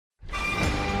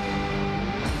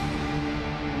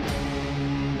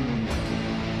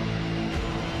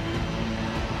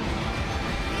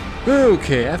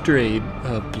Okay, after a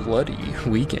bloody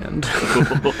weekend,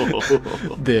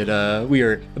 that we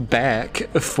are back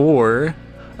for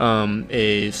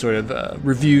a sort of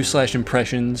review /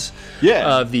 impressions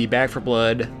of the Back 4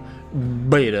 Blood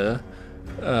beta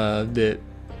that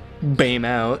came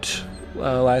out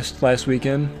last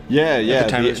weekend.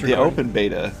 The open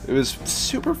beta. It was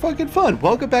super fucking fun.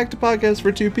 Welcome back to Podcast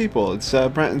for Two People. It's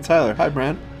Brent and Tyler. Hi,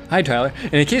 Brent. Hi, Tyler.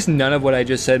 And in case none of what I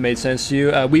just said made sense to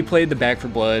you, we played the Back 4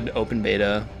 Blood open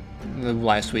beta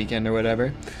last weekend or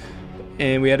whatever,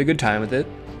 and we had a good time with it.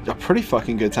 A pretty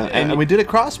fucking good time. And we did a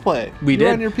crossplay. We did. You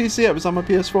were on your PC, I was on my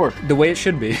PS4. The way it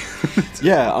should be.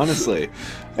 Yeah, honestly.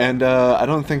 And I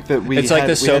don't think that It's like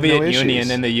the Soviet Union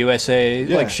and the USA,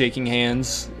 like shaking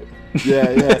hands.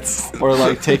 Yeah. Or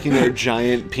like taking their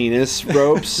giant penis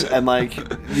ropes and like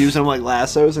using them like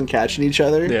lassos and catching each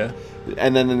other. Yeah.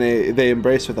 And then they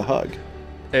embrace with a hug.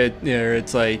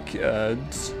 It's like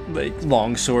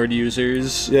long sword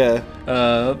users. Yeah.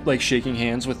 Like shaking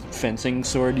hands with fencing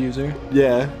sword user.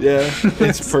 Yeah.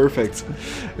 It's perfect.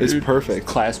 It's perfect.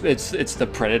 It's the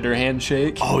Predator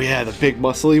handshake. Oh yeah, the big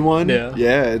muscly one.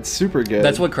 Yeah, it's super good.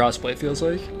 That's what crossplay feels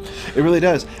like. It really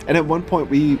does. And at one point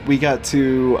we got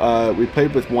to we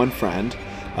played with one friend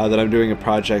that I'm doing a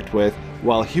project with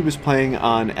while he was playing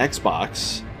on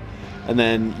Xbox, and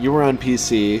then you were on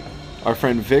PC. Our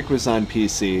friend Vic was on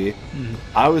PC. Mm-hmm.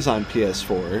 I was on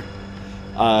PS4.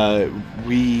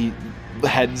 We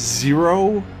had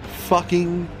zero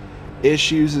fucking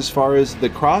issues as far as the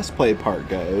crossplay part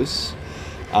goes.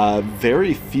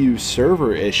 Very few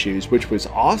server issues, which was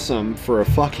awesome for a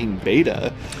fucking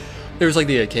beta. There was like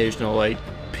the occasional like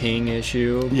ping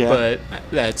issue, but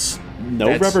that's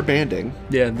rubber banding.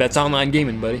 Yeah, that's online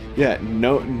gaming, buddy. Yeah,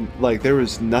 there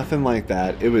was nothing like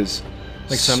that. It was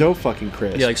like so fucking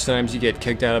crisp. Yeah, like sometimes you get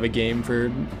kicked out of a game for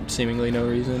seemingly no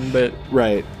reason, but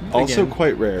right. Also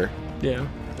quite rare. Yeah.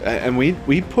 And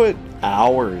we put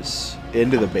hours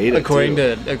into the beta. According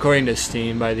to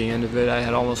Steam, by the end of it, I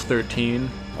had almost 13.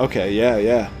 Okay,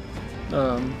 yeah.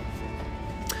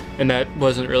 And that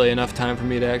wasn't really enough time for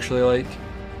me to actually like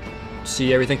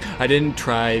see everything. I didn't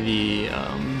try the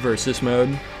versus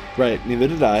mode. Right, neither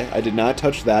did I. I did not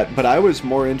touch that, but I was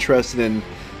more interested in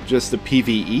just the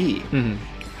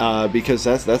PvE, because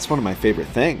that's one of my favorite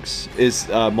things is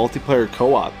multiplayer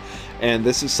co-op, and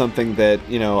this is something that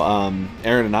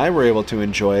Erin and I were able to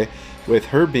enjoy, with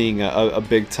her being a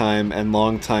big time and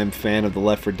long time fan of the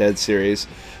Left 4 Dead series,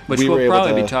 which we'll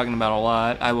probably be talking about a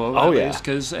lot. I will.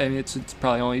 Because it's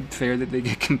probably only fair that they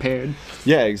get compared.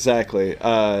 Yeah, exactly.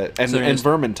 And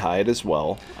Vermintide as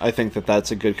well. I think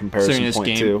that's a good comparison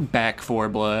point too. Back 4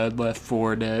 Blood, Left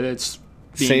 4 Dead. It's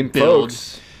same built.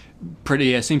 Folks.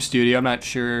 Same studio. I'm not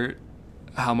sure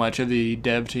how much of the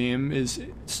dev team is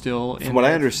still in. From what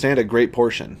I understand, a great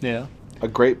portion. Yeah. A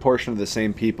great portion of the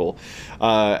same people,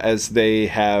 as they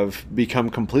have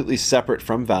become completely separate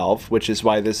from Valve, which is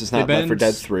why this is not Left 4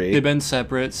 Dead 3. They've been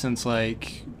separate since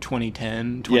like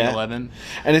 2010, 2011.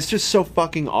 Yeah. And it's just so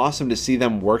fucking awesome to see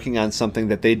them working on something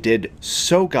that they did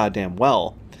so goddamn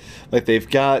well. Like they've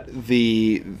got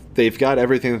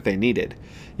everything that they needed.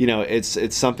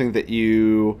 It's something that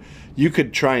you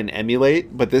could try and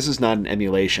emulate, but this is not an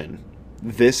emulation.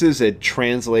 This is a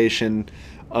translation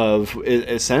of,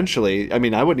 essentially, I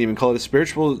mean, I wouldn't even call it a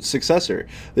spiritual successor.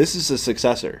 This is a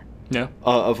successor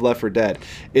of Left 4 Dead.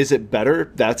 Is it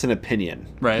better? That's an opinion,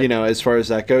 right? As far as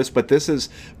that goes. But this is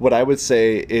what I would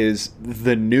say is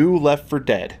the new Left 4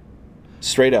 Dead,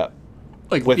 straight up,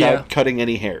 like without cutting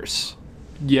any hairs.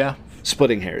 Yeah,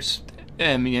 splitting hairs.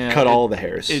 Yeah, cut all the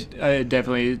hairs.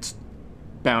 It's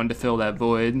bound to fill that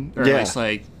void, or at least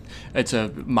like it's a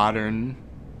modern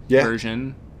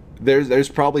version. There's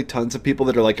probably tons of people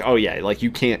that are like, oh yeah, like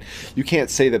you can't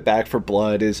say that Back 4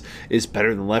 Blood is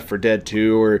better than Left 4 Dead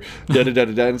 2 or da da da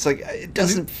da da. And it's like, it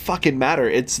doesn't fucking matter.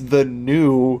 It's the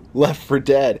new Left 4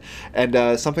 Dead,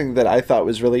 and something that I thought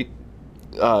was really,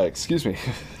 excuse me.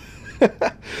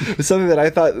 Something that I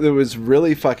thought that was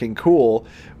really fucking cool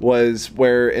was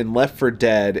where in Left 4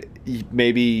 Dead,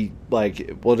 maybe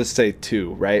like, we'll just say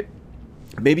 2, right?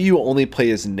 Maybe you only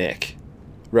play as Nick,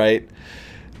 right?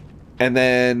 And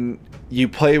then you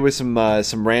play with some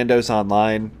randos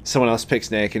online. Someone else picks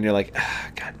Nick, and you're like,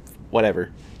 God,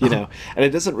 whatever, know. And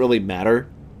it doesn't really matter.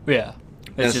 Yeah,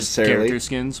 it's just character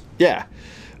skins. Yeah,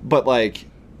 but like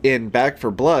in Back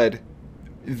 4 Blood,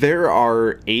 there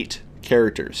are 8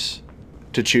 characters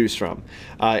to choose from.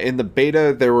 In the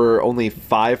beta, there were only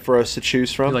 5 for us to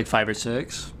choose from. Like 5 or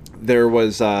 6. There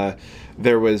was I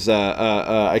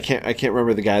can't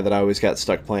remember the guy that I always got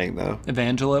stuck playing though.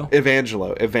 Evangelo,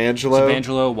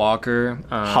 Walker,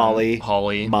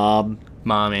 Holly, Mob,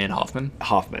 Mom and Hoffman.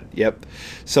 Hoffman, yep.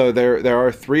 So there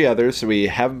are 3 others we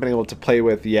haven't been able to play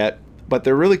with yet, but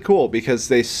they're really cool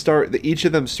because each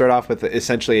of them start off with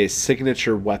essentially a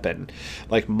signature weapon.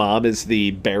 Like Mom is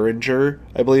the Behringer,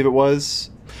 I believe it was.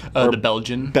 The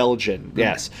Belgian. Belgian,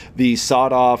 yes. The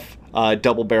sawed-off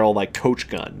double-barrel like coach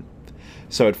gun.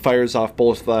 So it fires off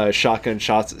both shotgun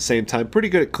shots at the same time. Pretty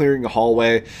good at clearing a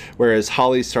hallway, whereas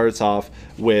Holly starts off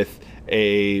with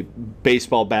a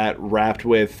baseball bat wrapped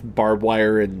with barbed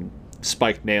wire and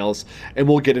spiked nails. And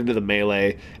we'll get into the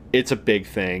melee. It's a big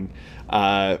thing.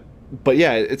 But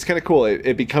yeah, it's kind of cool.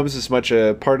 It becomes as much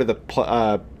a part of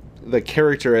the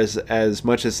character as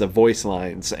much as the voice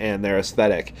lines and their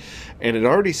aesthetic. And it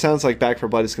already sounds like Back 4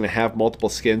 Blood is going to have multiple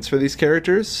skins for these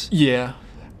characters. Yeah.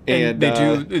 And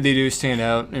they do stand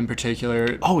out in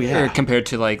particular. Oh yeah, compared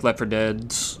to like Left 4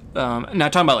 Dead's.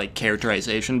 Not talking about like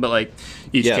characterization, but like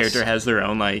each character has their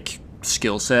own like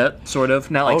skill set, sort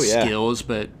of. Not like skills,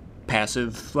 but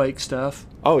passive like stuff.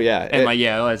 Oh yeah, and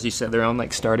as you said, their own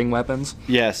like starting weapons.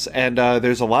 Yes, and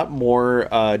there's a lot more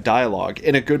dialogue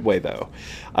in a good way though.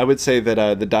 I would say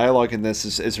that the dialogue in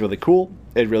this is really cool.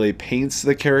 It really paints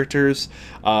the characters.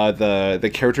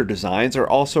 The character designs are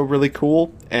also really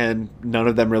cool, and none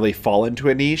of them really fall into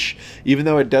a niche. Even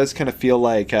though it does kind of feel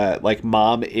like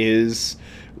Mom is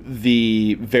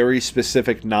the very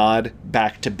specific nod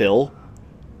back to Bill.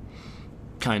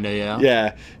 Kinda, yeah.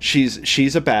 Yeah, she's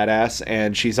a badass,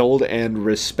 and she's old, and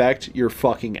respect your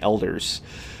fucking elders.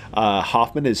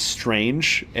 Hoffman is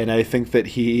strange, and I think that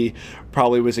he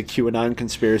probably was a QAnon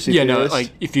conspiracy theorist. Yeah, no,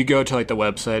 like, if you go to, like, the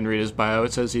website and read his bio,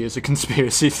 it says he is a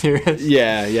conspiracy theorist.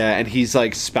 Yeah, and he's,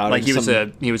 like, spouting like, he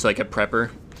was, like, a prepper.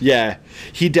 Yeah,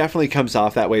 he definitely comes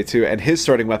off that way, too, and his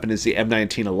starting weapon is the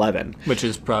M1911. Which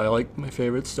is probably, like, my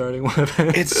favorite starting weapon.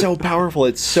 It's so powerful,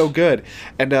 it's so good,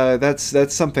 and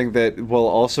that's something that we'll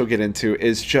also get into,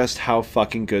 is just how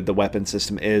fucking good the weapon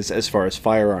system is as far as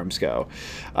firearms go.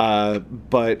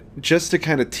 But just to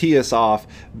kind of tee us off,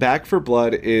 Back 4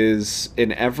 Blood is,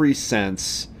 in every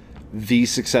sense, the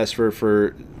successor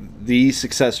for the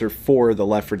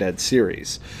Left 4 Dead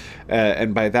series.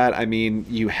 And by that, I mean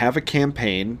you have a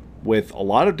campaign with a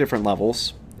lot of different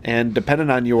levels, and depending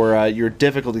on your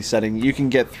difficulty setting, you can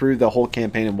get through the whole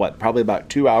campaign in probably about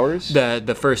 2 hours?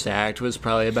 The first act was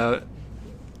probably about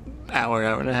hour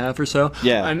and a half or so.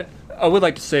 Yeah. And I would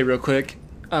like to say real quick,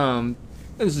 this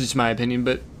is just my opinion,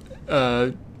 but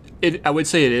I would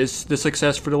say it is the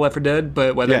success for the Left 4 Dead,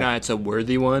 but whether or not it's a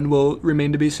worthy one will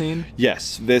remain to be seen.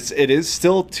 Yes, it is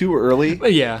still too early.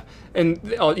 But yeah, and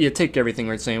you take everything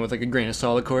we're saying with like a grain of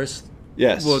salt, of course.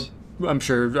 Yes. Well, I'm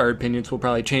sure our opinions will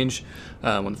probably change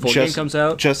when the full game comes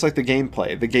out. Just like the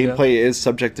gameplay. The gameplay is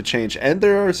subject to change, and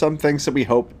there are some things that we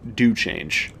hope do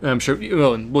change. I'm sure.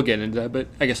 Well, we'll get into that, but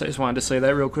I guess I just wanted to say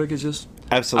that real quick. It's just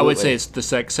absolutely. I would say it's the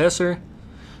successor,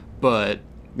 but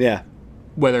yeah,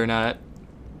 whether or not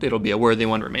it'll be a worthy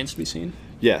one remains to be seen.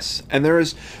 Yes, and there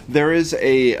is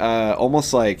a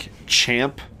almost like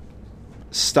Champ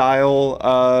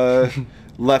style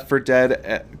Left 4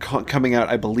 Dead coming out,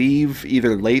 I believe,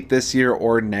 either late this year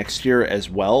or next year as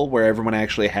well, where everyone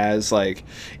actually has, like,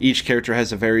 each character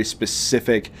has a very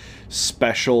specific,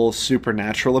 special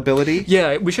supernatural ability.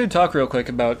 Yeah, we should talk real quick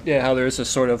about how there's a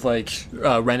sort of, like,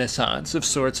 renaissance of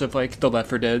sorts of, like, the Left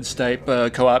 4 Dead's type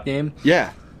co-op game.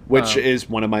 Yeah, which is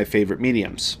one of my favorite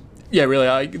mediums. Yeah,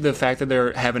 really, the fact that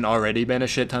there haven't already been a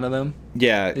shit ton of them.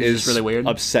 Yeah, is really weird,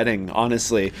 upsetting,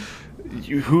 honestly.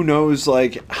 Who knows,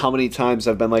 like, how many times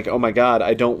I've been like, oh my god,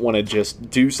 I don't want to just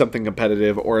do something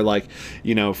competitive or, like,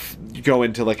 you know, go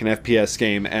into, like, an FPS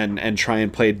game and try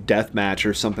and play deathmatch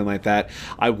or something like that.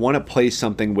 I want to play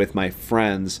something with my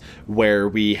friends where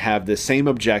we have the same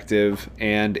objective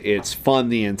and it's fun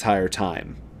the entire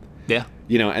time. Yeah.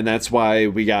 You know, and that's why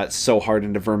we got so hard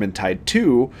into Vermintide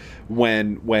 2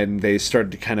 when they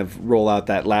started to kind of roll out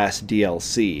that last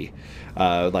DLC.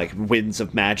 Like Winds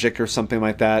of Magic or something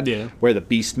like that, where the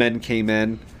Beastmen came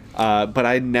in. But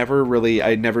I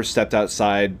never stepped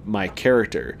outside my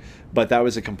character. But that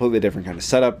was a completely different kind of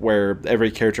setup where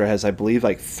every character has, I believe,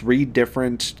 like 3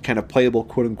 different kind of playable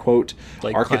quote-unquote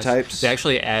like archetypes. They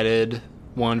actually added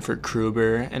one for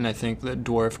Kruber and I think the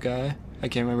dwarf guy. I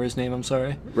can't remember his name, I'm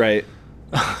sorry. Right.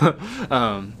 But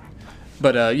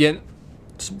yeah,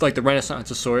 it's like the Renaissance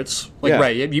of sorts. Like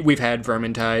right, we've had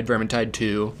Vermintide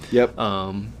 2. Yep.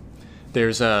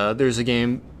 There's a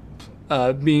game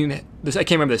I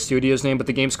can't remember the studio's name, but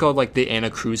the game's called like the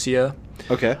Anacrusia.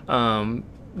 Okay.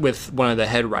 With one of the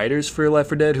head writers for Left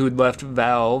 4 Dead who'd left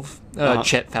Valve,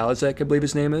 Chet Falizek, I believe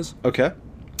his name is. Okay.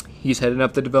 He's heading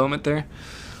up the development there.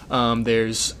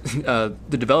 There's the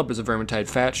developers of Vermintide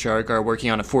Fat Shark are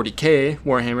working on a 40K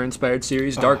Warhammer-inspired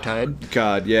series, Darktide.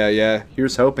 God, yeah.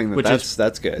 Here's hoping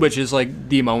that's good. Which is like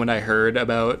the moment I heard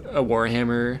about a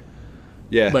Warhammer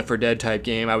Left 4 Dead type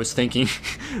game, I was thinking,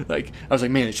 I was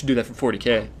like, man, they should do that for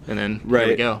 40K. And then here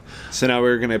we go. So now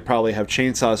we're going to probably have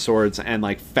chainsaw swords and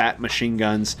like fat machine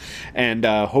guns and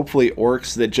hopefully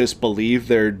orcs that just believe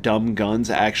their dumb guns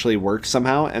actually work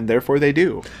somehow, and therefore they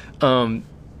do. And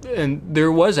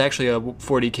there was actually a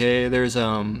 40K. There's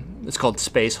it's called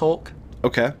Space Hulk.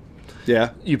 Okay. Yeah.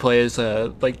 You play as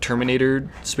like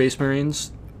Terminator Space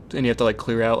Marines, and you have to like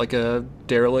clear out like a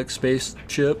derelict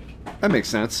spaceship. That makes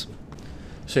sense.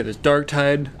 So there's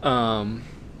Darktide,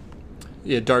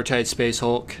 Darktide Space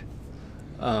Hulk,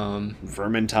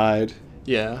 Vermintide.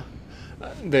 Yeah,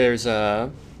 there's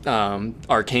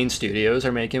Arcane Studios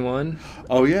are making one.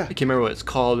 Oh yeah, I can't remember what it's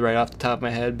called right off the top of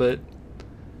my head, but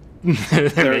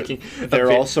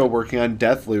they're also working on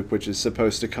Deathloop, which is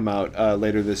supposed to come out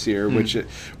later this year, which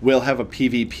will have a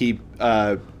PvP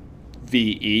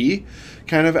VE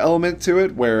kind of element to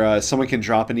it, where someone can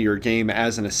drop into your game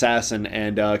as an assassin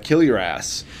and kill your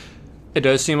ass. It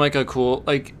does seem like a cool,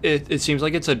 like it seems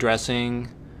like it's addressing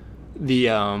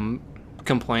the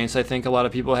complaints I think a lot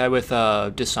of people had with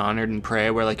Dishonored and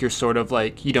Prey, where like you're sort of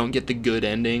like you don't get the good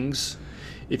endings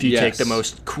if you take the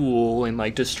most cool and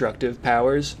like destructive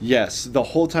powers. Yes, the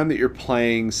whole time that you're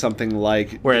playing something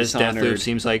like whereas Dishonored, Deathloop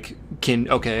seems like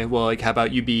how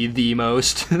about you be the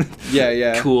most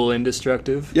yeah cool and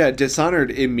destructive. Yeah,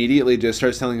 Dishonored immediately just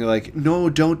starts telling you like, no,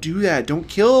 don't do that, don't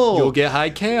kill. You'll get high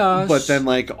chaos. But then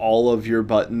like all of your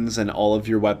buttons and all of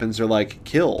your weapons are like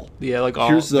kill. Yeah, like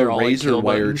here's the razor like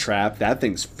wire buttons. That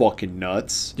thing's fucking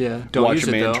nuts. Yeah, don't watch use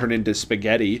a man it, though. turn into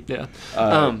spaghetti. Yeah.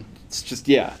 It's just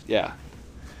yeah.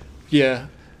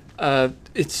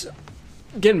 It's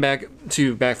getting back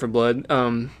to Back 4 Blood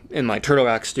in like Turtle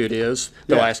Rock Studios.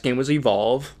 The last game was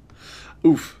Evolve.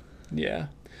 Oof. Yeah,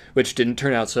 which didn't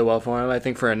turn out so well for him. I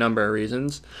think for a number of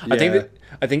reasons. Yeah.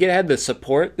 I think it had the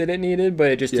support that it needed, but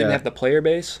it just didn't have the player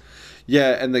base.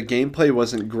 Yeah, and the gameplay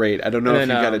wasn't great. I don't know if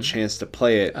you got a chance to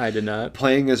play it. I did not.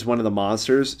 Playing as one of the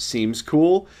monsters seems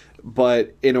cool,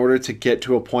 but in order to get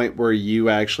to a point where you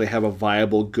actually have a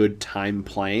viable good time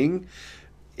playing,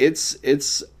 it's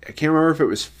I can't remember if it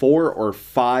was 4 or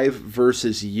 5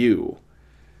 versus you.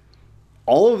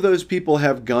 All of those people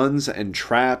have guns and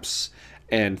traps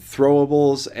and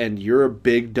throwables, and you're a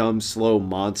big dumb slow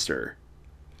monster.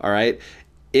 All right?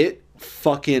 It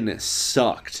fucking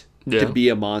sucked to be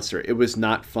a monster. It was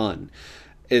not fun.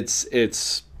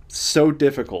 It's so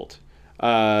difficult.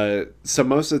 So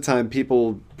most of the time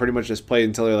people pretty much just play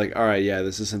until they're like, all right, yeah,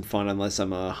 this isn't fun unless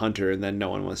I'm a hunter, and then no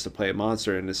one wants to play a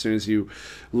monster. And as soon as you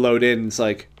load in, it's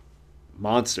like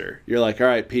monster. You're like, all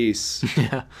right, peace.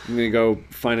 Yeah. I'm gonna go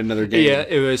find another game. Yeah,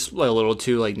 it was like a little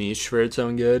too like niche for its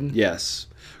own good. Yes.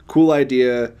 Cool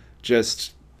idea,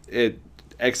 just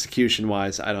execution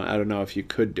wise, I don't know if you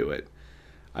could do it.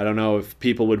 I don't know if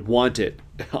people would want it,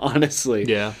 honestly.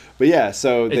 Yeah. But yeah,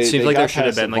 so it seems like there should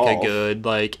have been like a good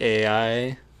like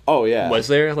AI. Oh yeah. Was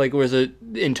there? Like was it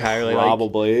entirely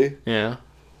probably? Yeah.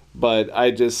 But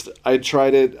I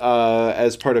tried it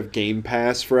as part of Game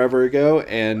Pass forever ago,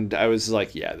 and I was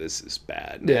like, yeah, this is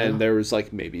bad. Yeah. And there was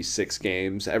like maybe 6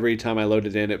 games. Every time I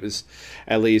loaded in, it was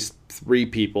at least 3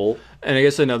 people. And I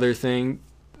guess another thing,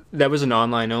 that was an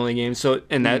online only game. So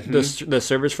and that the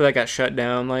servers for that got shut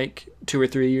down like 2 or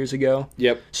 3 years ago.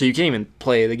 Yep. So you can't even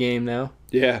play the game now.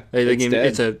 Yeah. The game, dead.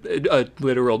 It's a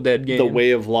literal dead game. The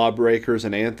Way of Lawbreakers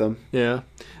and Anthem. Yeah.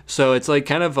 So it's like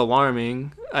kind of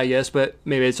alarming, I guess, but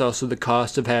maybe it's also the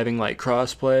cost of having like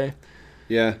crossplay.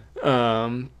 Yeah.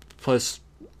 Plus,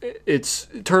 it's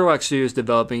Turtle Rock Studios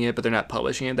developing it, but they're not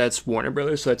publishing it. That's Warner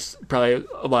Brothers, so that's probably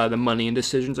a lot of the money and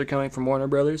decisions are coming from Warner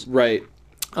Brothers. Right.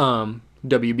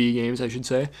 WB Games, I should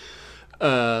say.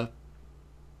 Yeah,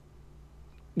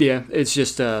 it's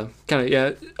just kind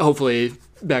of hopefully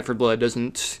Back 4 Blood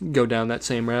doesn't go down that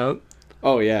same route.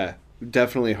 Oh yeah.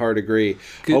 Definitely hard agree.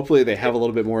 Hopefully they have a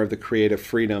little bit more of the creative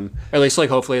freedom. Or at least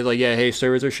like hopefully like hey,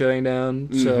 servers are shutting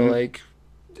down, so like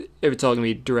if it's all gonna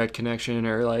be direct connection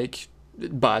or like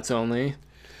bots only,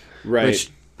 right?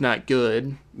 Which not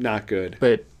good. Not good.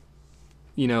 But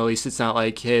at least it's not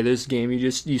like hey, this game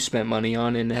you spent money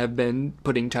on and have been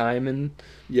putting time and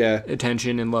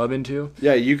attention and love into.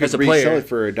 Yeah, you could resell it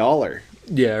for $1.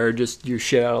 Yeah, or just your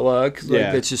shit out of luck.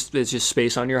 Like, it's just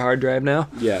space on your hard drive now.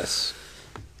 Yes.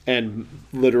 And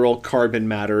literal carbon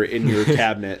matter in your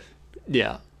cabinet.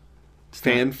 Yeah.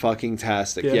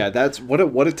 Fan-fucking-tastic. Yeah, that's what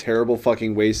a terrible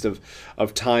fucking waste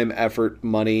of time, effort,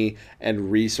 money,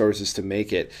 and resources to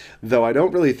make it. Though I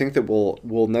don't really think that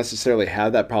we'll necessarily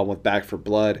have that problem with Back 4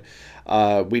 Blood.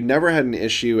 We never had an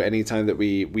issue anytime that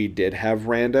we did have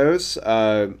randos.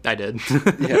 I did.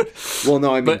 Yeah. Well,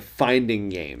 no, I mean finding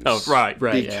games. Oh, right.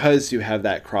 Because you have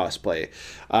that crossplay.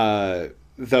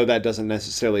 Though that doesn't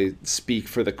necessarily speak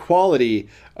for the quality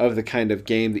of the kind of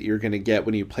game that you're going to get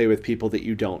when you play with people that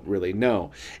you don't really know.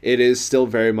 It is still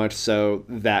very much so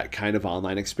that kind of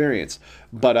online experience.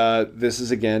 But this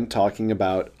is, again, talking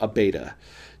about a beta,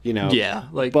 you know? Yeah.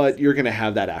 But you're going to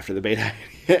have that after the beta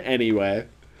anyway.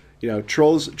 You know,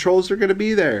 trolls are going to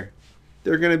be there.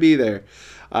 They're going to be there.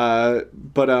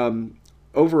 But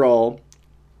overall,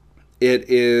 it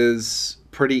is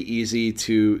pretty easy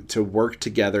to work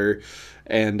together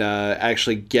and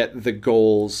actually get the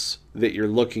goals that you're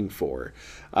looking for.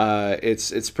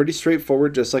 It's pretty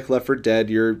straightforward, just like Left 4 Dead.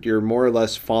 You're more or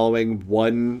less following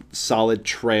one solid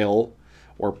trail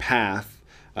or path.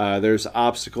 There's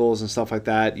obstacles and stuff like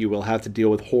that. You will have to deal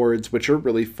with hordes, which are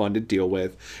really fun to deal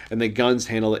with, and the guns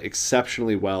handle it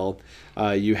exceptionally well.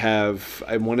 You have,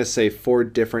 I want to say, 4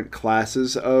 different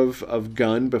classes of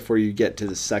gun before you get to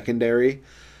the secondary.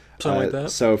 Something like that.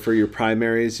 So for your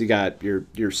primaries, you got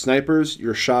your snipers,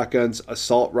 your shotguns,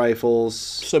 assault rifles,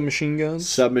 submachine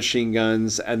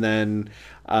guns, and then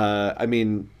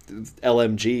LMGs,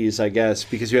 I guess,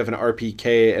 because you have an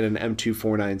RPK and an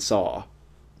M249 saw.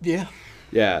 Yeah.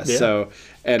 So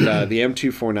and the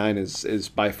M249 is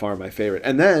by far my favorite.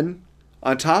 And then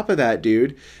on top of that,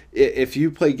 dude, if you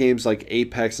play games like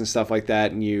Apex and stuff like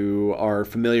that, and you are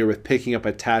familiar with picking up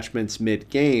attachments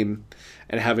mid-game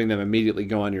and having them immediately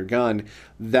go on your gun,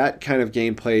 that kind of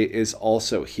gameplay is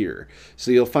also here. So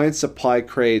you'll find supply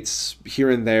crates here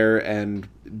and there and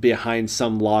behind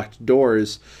some locked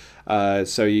doors,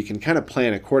 so you can kind of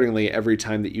plan accordingly every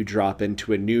time that you drop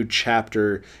into a new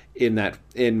chapter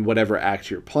in whatever act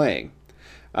you're playing.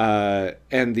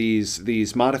 And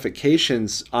these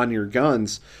modifications on your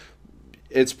guns,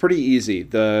 it's pretty easy.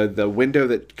 The window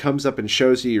that comes up and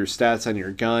shows you your stats on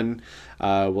your gun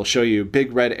will show you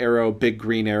big red arrow, big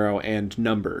green arrow, and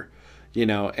number. You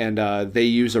know, and they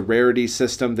use a rarity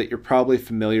system that you're probably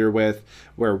familiar with,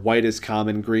 where white is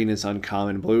common, green is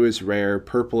uncommon, blue is rare,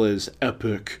 purple is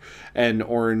epic, and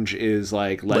orange is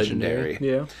like legendary.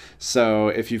 Yeah. So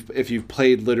if you've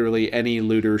played literally any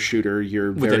looter shooter,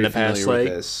 you're very familiar with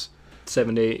this.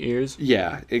 7 to 8 years.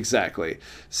 Yeah, exactly.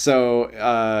 So,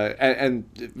 and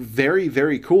very,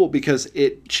 very cool because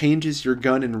it changes your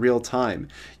gun in real time.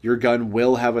 Your gun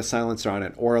will have a silencer on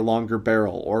it, or a longer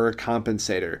barrel, or a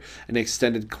compensator, an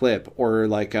extended clip, or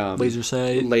like laser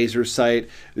sight,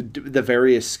 the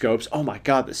various scopes. Oh my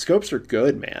god, the scopes are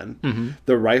good, man. Mm-hmm.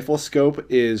 The rifle scope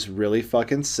is really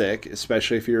fucking sick,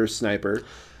 especially if you're a sniper.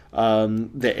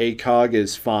 The ACOG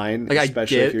is fine, like,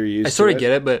 especially if you're used to it. I sort of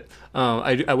get it, but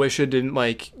I wish it didn't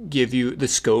like give you the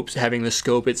scopes. Having the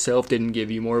scope itself didn't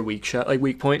give you more weak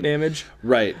point damage.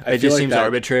 Right. It just seems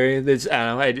arbitrary. It's,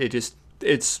 I don't know.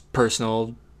 It's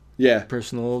personal. Yeah.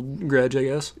 Personal grudge, I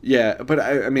guess. Yeah, but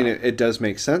I mean, it does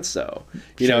make sense, though.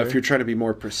 You know, if you're trying to be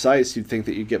more precise, you'd think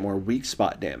that you'd get more weak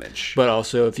spot damage. But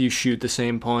also, if you shoot the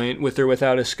same point with or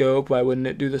without a scope, why wouldn't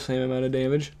it do the same amount of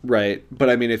damage? Right.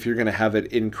 But I mean, if you're going to have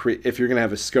if you're going to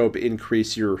have a scope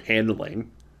increase your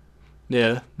handling.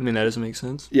 Yeah, I mean, that doesn't make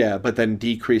sense. Yeah, but then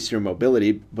decrease your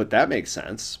mobility, but that makes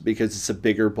sense because it's a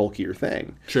bigger, bulkier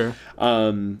thing. Sure.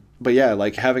 But yeah,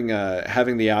 like having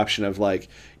the option of, like,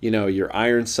 you know, your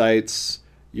iron sights,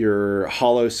 your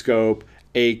hollow scope,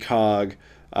 ACOG,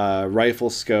 rifle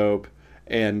scope,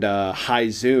 and high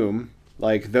zoom,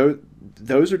 like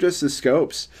those are just the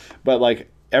scopes. But like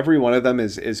every one of them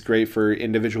is great for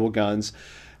individual guns.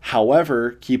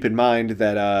 However, keep in mind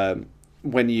that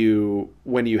when you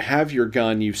have your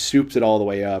gun, you've souped it all the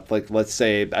way up. Like, let's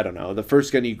say, I don't know, the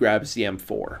first gun you grab is the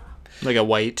M4. Like a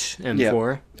white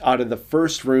M4? Yeah. Out of the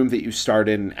first room that you start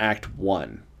in Act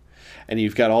 1, and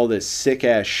you've got all this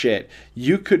sick-ass shit,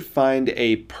 you could find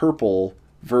a purple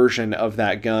version of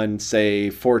that gun, say,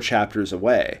 4 chapters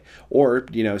away. Or,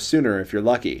 you know, sooner if you're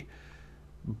lucky.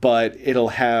 But it'll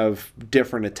have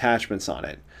different attachments on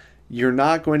it. You're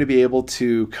not going to be able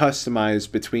to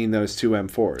customize between those two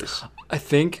M4s. I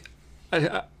think...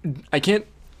 I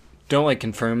don't, like,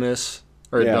 confirm this...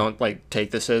 Or don't, like,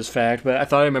 take this as fact, but I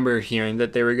thought I remember hearing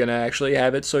that they were going to actually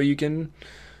have it so you can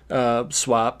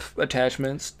swap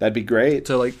attachments. That'd be great.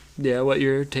 So, like, yeah, what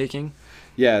you're taking.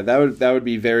 Yeah, that would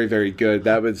be very, very good.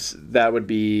 That would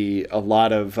be a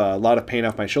lot of pain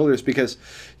off my shoulders, because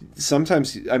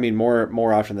sometimes, I mean,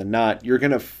 more often than not, you're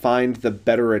gonna find the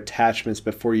better attachments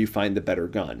before you find the better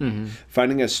gun. Mm-hmm.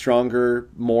 Finding a stronger,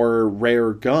 more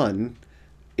rare gun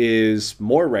is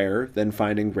more rare than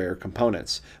finding rare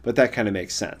components, but that kind of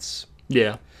makes sense.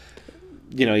 Yeah.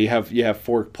 You know, you have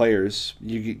 4 players.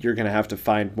 You're gonna have to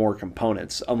find more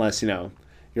components, unless, you know,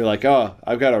 you're like, oh,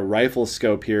 I've got a rifle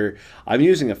scope here. I'm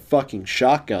using a fucking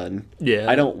shotgun. Yeah.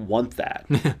 I don't want that.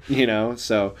 You know,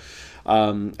 so.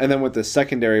 And then with the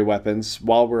secondary weapons,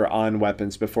 while we're on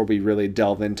weapons, before we really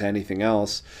delve into anything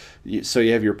else, so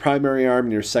you have your primary arm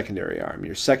and your secondary arm.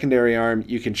 Your secondary arm,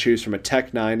 you can choose from a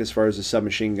Tech 9 as far as a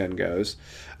submachine gun goes.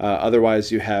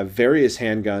 Otherwise, you have various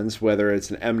handguns, whether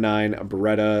it's an M9, a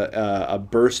Beretta, a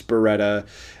Burst Beretta,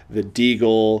 the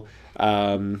Deagle,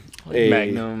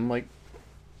 Magnum, like.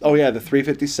 Oh yeah, the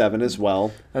 357 as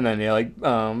well. And then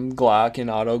Glock and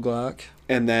Auto Glock.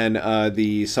 And then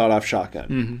the sawed-off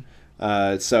shotgun.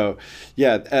 Mm-hmm. So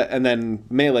yeah, and then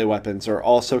melee weapons are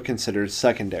also considered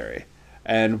secondary.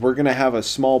 And we're gonna have a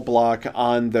small block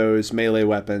on those melee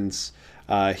weapons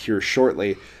here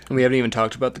shortly. And we haven't even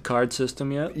talked about the card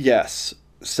system yet. Yes.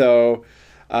 So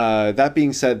that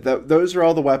being said, those are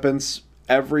all the weapons.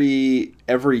 Every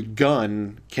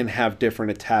gun can have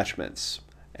different attachments.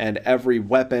 And every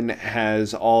weapon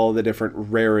has all the different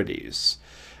rarities.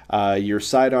 Your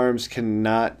sidearms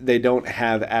they don't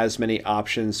have as many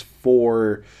options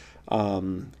for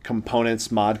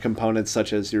components, mod components,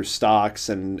 such as your stocks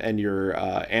and your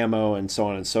ammo and so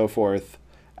on and so forth,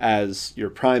 as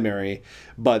your primary,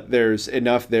 but there's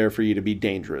enough there for you to be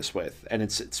dangerous with, and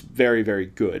it's very, very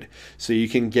good. So you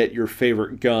can get your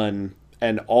favorite gun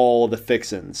and all the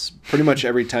fixins pretty much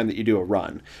every time that you do a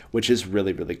run, which is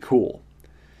really, really cool.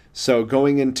 So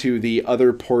going into the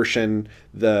other portion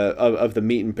of the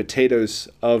meat and potatoes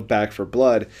of Back 4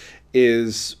 Blood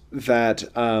is that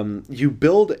you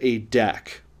build a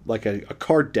deck, like a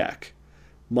card deck,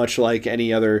 much like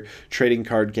any other trading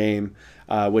card game,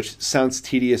 which sounds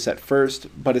tedious at first,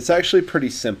 but it's actually pretty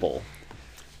simple.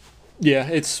 Yeah,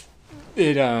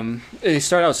 they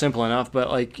start out simple enough, but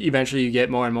like eventually you get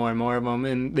more and more and more of them,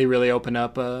 and they really open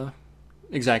up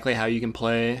exactly how you can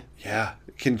play. Yeah,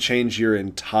 it can change your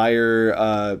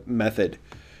entire method,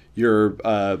 your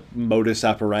modus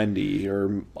operandi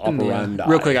or operandi.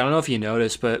 Real quick, I don't know if you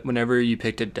noticed, but whenever you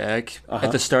picked a deck,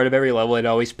 at the start of every level, it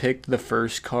always picked the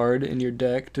first card in your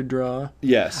deck to draw.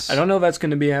 Yes. I don't know if that's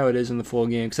going to be how it is in the full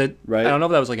game, because right. I don't know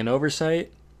if that was like an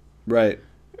oversight. Right.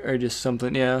 Or just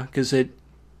something, yeah, because it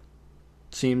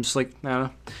seems like, I don't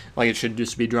know, like it should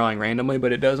just be drawing randomly,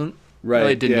 but it doesn't. Right. Well,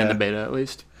 it didn't in the beta, at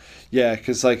least. Yeah,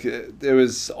 because like it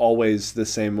was always the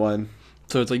same one.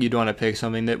 So it's like you'd want to pick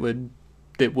something that would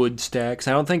stack.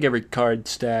 I don't think every card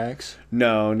stacks.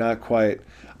 No, not quite.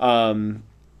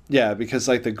 Yeah, because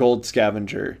like the gold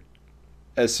scavenger,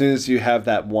 as soon as you have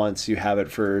that once, you have it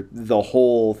for the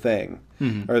whole thing.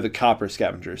 Mm-hmm. Or the copper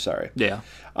scavenger, sorry. Yeah.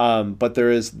 But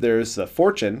there's the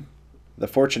fortune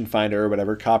finder or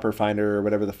whatever, copper finder or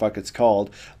whatever the fuck it's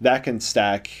called, that can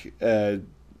stack.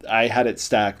 I had it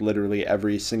stack literally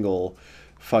every single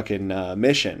fucking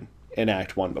mission in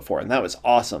Act 1 before, and that was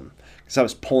awesome because I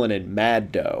was pulling in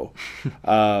mad dough.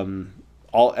 And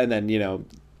then, you know,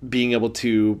 being able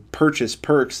to purchase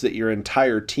perks that your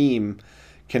entire team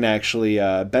can actually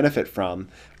benefit from,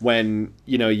 when,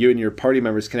 you know, you and your party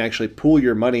members can actually pool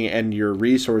your money and your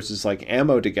resources like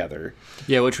ammo together.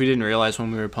 Yeah, which we didn't realize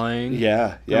when we were playing.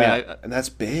 Yeah. I mean, and that's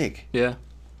big. Yeah.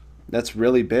 That's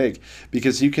really big,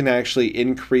 because you can actually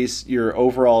increase your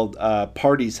overall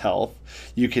party's health.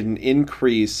 You can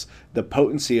increase the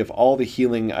potency of all the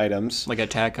healing items. Like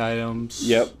attack items.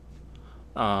 Yep.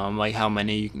 Like how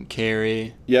many you can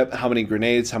carry. Yep, how many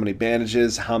grenades, how many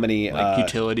bandages, how many... like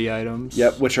utility items.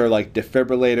 Yep, which are like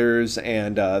defibrillators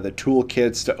and the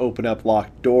toolkits to open up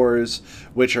locked doors,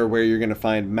 which are where you're going to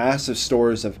find massive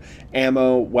stores of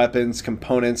ammo, weapons,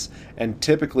 components, and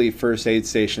typically first aid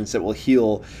stations that will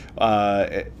heal,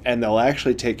 and they'll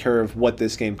actually take care of what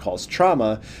this game calls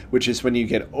trauma, which is when you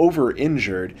get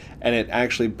over-injured and it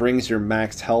actually brings your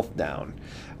max health down.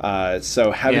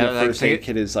 So having a first aid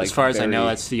kit is like, as far as I know,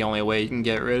 that's the only way you can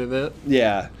get rid of it.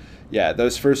 Yeah,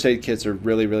 those first aid kits are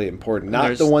really, really important.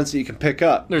 Not the ones that you can pick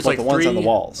up, but like the ones on the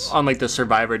walls. On like the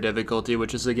survivor difficulty,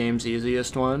 which is the game's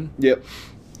easiest one. Yep.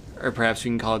 Or perhaps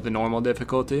you can call it the normal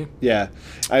difficulty. Yeah,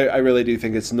 I really do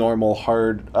think it's normal,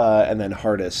 hard, and then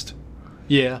hardest.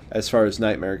 Yeah. As far as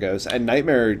Nightmare goes. And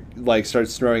Nightmare like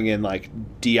starts throwing in like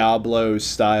Diablo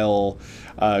style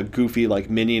goofy like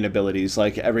minion abilities,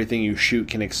 like everything you shoot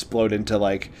can explode into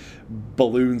like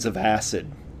balloons of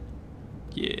acid.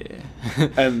 Yeah.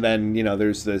 And then, you know,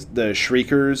 there's the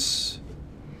shriekers,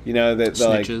 you know, that the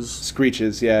like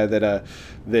screeches, yeah,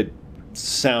 that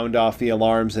sound off the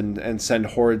alarms and send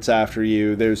hordes after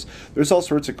you. There's all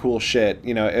sorts of cool shit.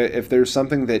 You know, if there's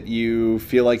something that you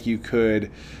feel like you could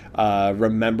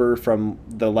remember from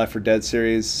the Left 4 Dead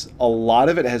series, a lot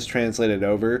of it has translated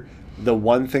over. The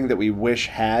one thing that we wish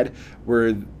had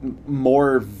were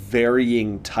more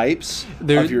varying types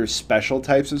of your special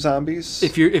types of zombies.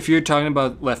 If you're talking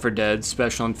about Left 4 Dead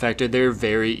Special Infected, they're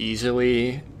very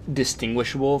easily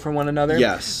distinguishable from one another.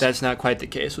 Yes. That's not quite the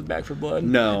case with Back 4 Blood.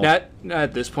 No. Not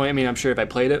at this point. I mean, I'm sure if I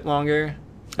played it longer,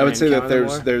 I would say that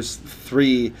there's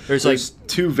three. There's like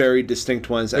two very distinct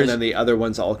ones, and then the other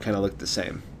ones all kind of look the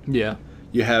same. Yeah.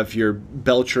 You have your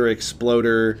Belcher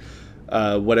Exploder,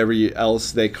 whatever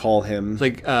else they call him.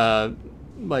 Like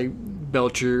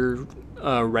Belcher,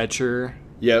 Retcher.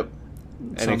 Yep.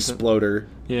 And Exploder.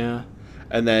 Yeah.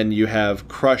 And then you have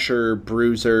Crusher,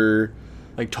 Bruiser.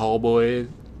 Like Tallboy.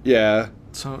 Yeah.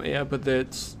 So yeah, but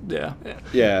that's yeah.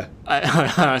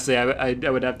 I honestly, I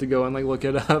would have to go and like look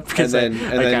it up. And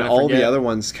then all the other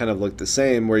ones kind of look the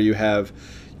same. Where you have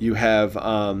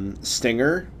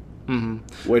Stinger,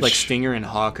 which like Stinger and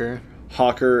Hawker.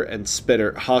 Hawker and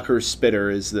Spitter. Hawker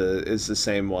Spitter is the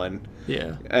same one.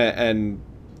 Yeah. And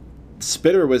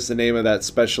Spitter was the name of that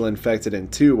special infected in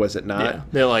 2, was it not? Yeah.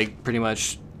 They like pretty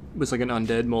much was like an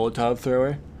undead Molotov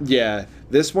thrower. Yeah.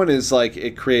 This one is like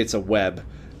it creates a web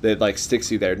that like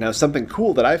sticks you there. Now something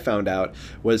cool that I found out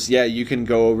was you can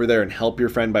go over there and help your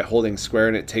friend by holding square,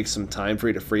 and it takes some time for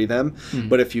you to free them.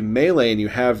 But if you melee and you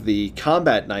have the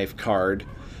combat knife card,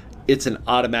 it's an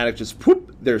automatic just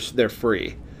whoop, they're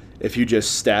free. If you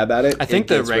just stab at it, I think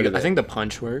the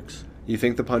punch works. You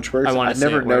think the punch works? I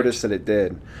never noticed that it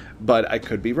did, but I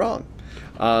could be wrong.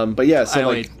 But yeah,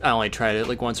 so I only tried it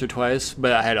like once or twice,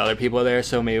 but I had other people there,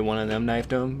 so maybe one of them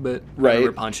knifed him. But I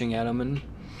remember punching at him and.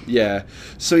 Yeah.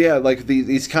 So yeah, like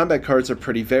these combat cards are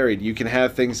pretty varied. You can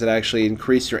have things that actually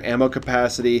increase your ammo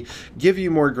capacity, give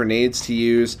you more grenades to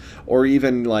use, or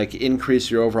even like increase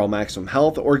your overall maximum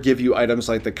health, or give you items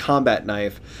like the combat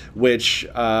knife, which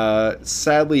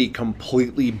sadly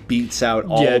completely beats out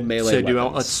all melee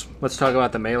weapons. Let's talk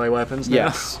about the melee weapons now.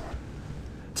 Yes.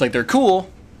 It's like they're cool,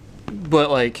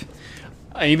 but like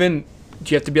do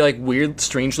you have to be like weird,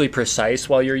 strangely precise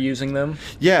while you're using them?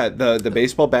 Yeah, the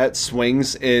baseball bat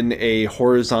swings in a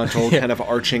horizontal kind of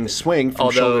arching swing from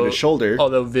shoulder to shoulder.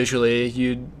 Although visually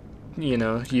you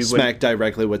smack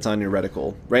directly what's on your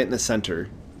reticle, right in the center.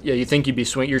 Yeah, you think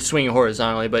you're swinging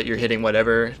horizontally, but you're hitting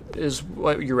whatever is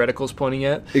what your reticle's pointing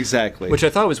at. Exactly. Which I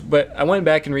thought was, but I went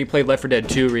back and replayed Left 4 Dead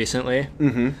 2 recently.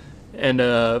 And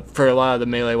for a lot of the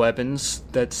melee weapons,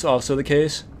 that's also the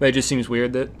case. But it just seems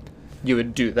weird that you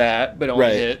would do that, but only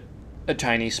hit a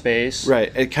tiny space.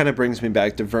 Right. It kind of brings me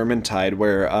back to Vermintide,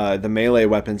 where the melee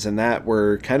weapons in that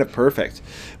were kind of perfect,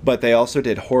 but they also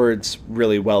did hordes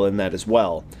really well in that as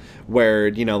well, where,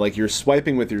 you know, like you're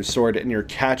swiping with your sword and you're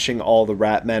catching all the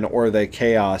rat men or the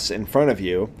chaos in front of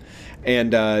you.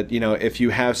 And, you know, if you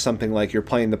have something like you're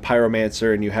playing the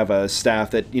Pyromancer and you have a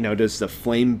staff that, you know, does the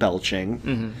flame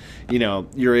belching, you know,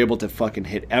 you're able to fucking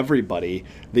hit everybody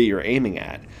that you're aiming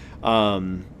at.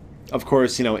 Of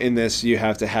course, you know, in this you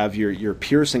have to have your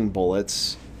piercing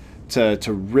bullets to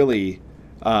really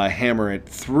hammer it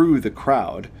through the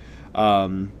crowd,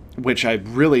 which I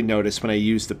really noticed when I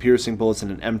used the piercing bullets in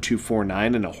an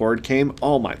M249 and a horde came.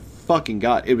 Oh my fucking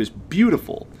god, it was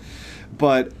beautiful.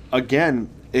 But again,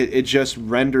 it just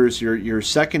renders your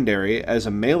secondary as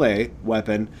a melee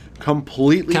weapon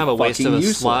completely kind of a waste of a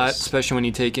useless. Slot, especially when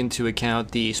you take into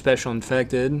account the special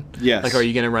infected. Yes. Like, are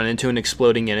you going to run into an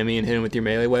exploding enemy and hit him with your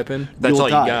melee weapon? That's all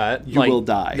you got. You will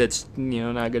die. That's, you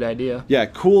know, not a good idea. Yeah,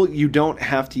 cool. You don't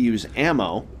have to use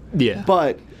ammo. Yeah.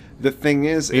 But the thing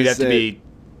is you'd have to be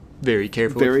very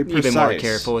careful. Very precise. Even more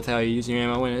careful with how you use your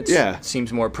ammo when it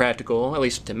seems more practical, at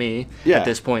least to me, at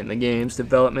this point in the game's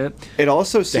development. It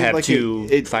also seemed have like two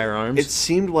firearms. It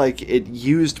seemed like it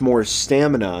used more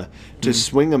stamina to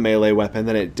swing a melee weapon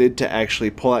than it did to actually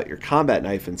pull out your combat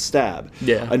knife and stab.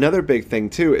 Yeah. Another big thing,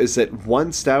 too, is that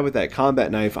one stab with that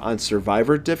combat knife on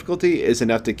survivor difficulty is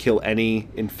enough to kill any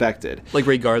infected. Like,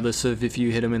 regardless of if you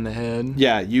hit him in the head?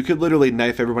 Yeah, you could literally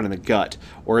knife everyone in the gut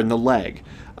or in the leg.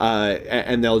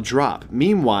 And they'll drop.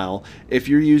 Meanwhile, if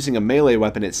you're using a melee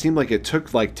weapon, it seemed like it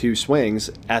took like 2 swings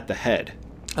at the head.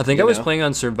 I think I was playing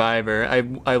on Survivor.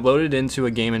 I loaded into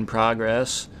a game in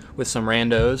progress with some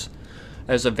randos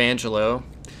as Evangelo,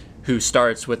 who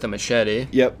starts with a machete.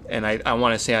 Yep. And I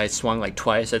want to say I swung like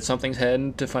twice at something's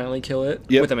head to finally kill it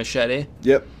with a machete.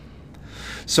 Yep.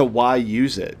 So why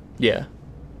use it? Yeah.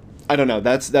 I don't know.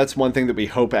 That's one thing that we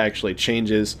hope actually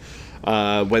changes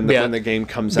when the game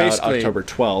comes out October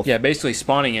 12th. Yeah, basically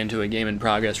spawning into a game in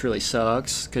progress really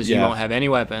sucks because you won't have any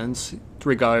weapons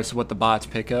regardless of what the bots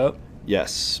pick up.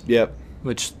 Yes. Yep.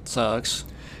 Which sucks.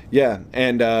 Yeah,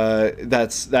 and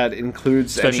that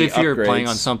includes especially any if you're upgrades. playing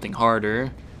on something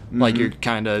harder. Like you're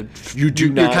kind of you're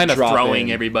kind of throwing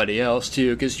everybody else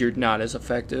too because you're not as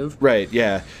effective. Right,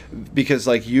 yeah, because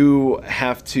like you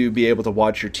have to be able to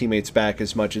watch your teammates back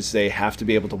as much as they have to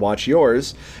be able to watch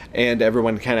yours, and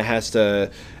everyone kind of has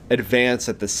to advance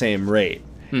at the same rate.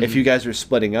 If you guys are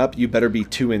splitting up, you better be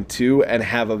 2 and 2 and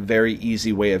have a very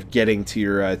easy way of getting to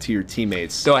your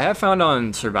teammates. Though I have found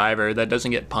on Survivor that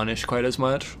doesn't get punished quite as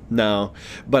much. No,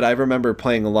 but I remember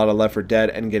playing a lot of Left 4 Dead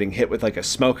and getting hit with like a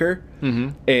smoker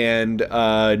and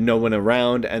no one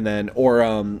around, and then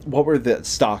what were the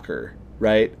stalker,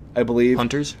 right? I believe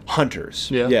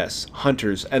Hunters. Yeah. Yes,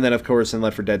 hunters, and then of course in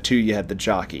Left 4 Dead 2 you had the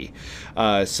jockey.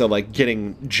 So like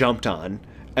getting jumped on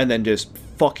and then just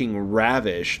fucking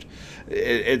ravished.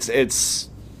 It's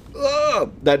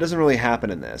that doesn't really happen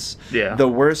in this. Yeah. The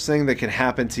worst thing that can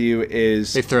happen to you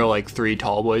is they throw like 3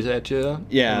 tall boys at you.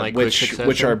 Yeah, like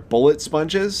which are bullet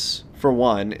sponges for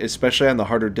one, especially on the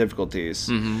harder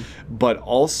difficulties. But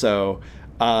also,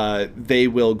 they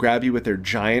will grab you with their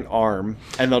giant arm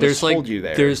and they'll just hold you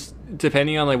there. There's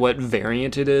depending on like what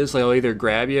variant it is, like they'll either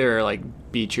grab you or like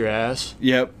beat your ass.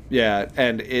 Yep. Yeah,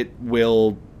 and it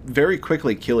will very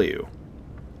quickly kill you,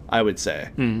 I would say,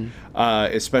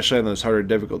 especially on those harder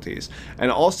difficulties.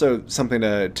 And also something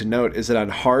to note is that on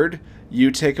hard, you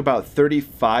take about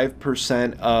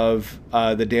 35% of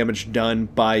the damage done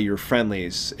by your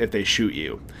friendlies if they shoot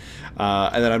you.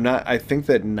 And then I think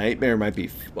that Nightmare might be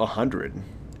 100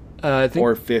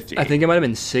 or 50. I think it might have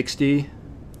been 60.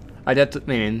 I don't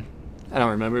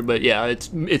remember, but yeah,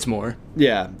 it's more.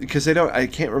 Yeah, because I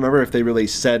can't remember if they really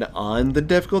said on the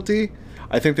difficulty.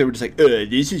 I think they were just like,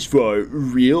 this is for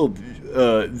real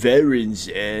veterans,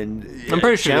 and I'm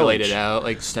pretty sure they laid it out,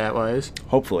 like, stat-wise.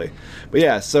 Hopefully. But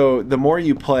yeah, so the more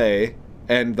you play,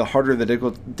 and the harder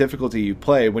the difficulty you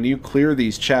play, when you clear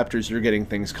these chapters, you're getting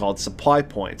things called supply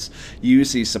points. You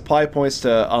use these supply points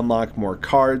to unlock more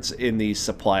cards in these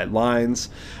supply lines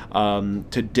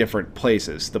to different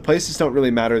places. The places don't really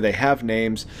matter. They have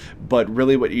names, but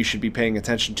really what you should be paying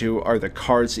attention to are the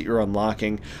cards that you're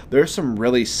unlocking. There's some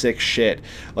really sick shit.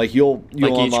 Like you'll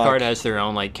unlock, each card has their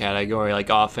own like category, like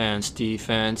offense,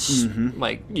 defense,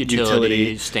 like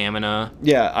utility, stamina.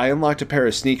 Yeah, I unlocked a pair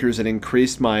of sneakers that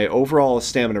increased my overall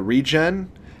stamina regen,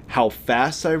 how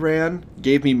fast I ran,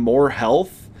 gave me more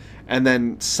health, and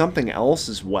then something else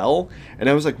as well. And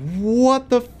I was like, what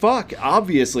the fuck?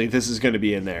 Obviously, this is going to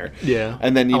be in there. Yeah.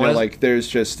 And then,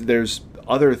 there's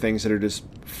other things that are just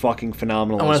fucking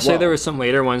phenomenal. I want to say there were some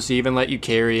later ones to even let you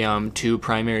carry 2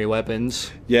 primary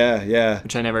weapons. Yeah, yeah.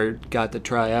 Which I never got to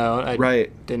try out. I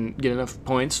didn't get enough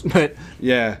points, but...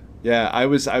 Yeah. Yeah, I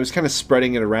was kind of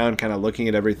spreading it around, kind of looking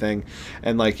at everything,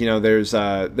 and there's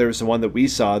the one that we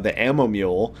saw, the ammo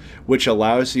mule, which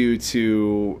allows you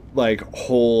to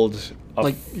hold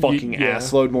a fucking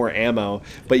assload more ammo,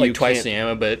 but like you twice can't, the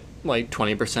ammo, but like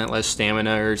 20% less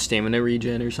stamina or stamina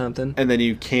regen or something. And then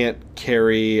you can't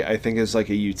carry, I think, as like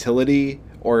a utility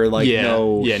or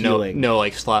no healing. no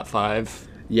like slot 5.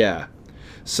 Yeah.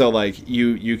 So, like,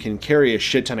 you can carry a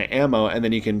shit ton of ammo, and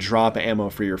then you can drop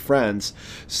ammo for your friends.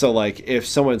 So, like, if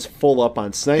someone's full up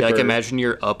on sniper... Like, imagine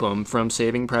you're Upham from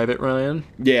Saving Private Ryan.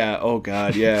 Yeah, oh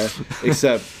god, yeah.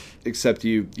 except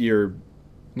you're... You're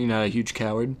not a huge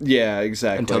coward. Yeah,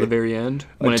 exactly. Until the very end,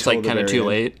 when it's, like, kind of too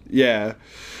late. Yeah.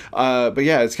 But,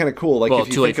 yeah, it's kind of cool. Like, well, if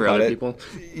you too late think for about other it, people.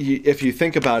 If you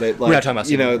think about it, like, we're not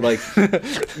talking about like,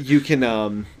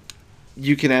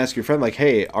 you can ask your friend, like,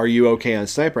 hey, are you okay on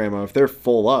sniper ammo? If they're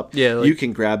full up, you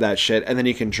can grab that shit, and then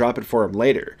you can drop it for them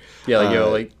later. Yeah,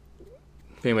 like,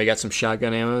 if anybody got some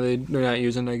shotgun ammo they're not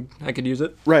using, I could use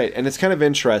it. Right, and it's kind of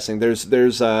interesting.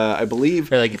 There's I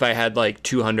believe... Or, like, if I had,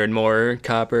 200 more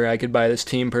copper, I could buy this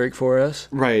team perk for us.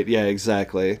 Right, yeah,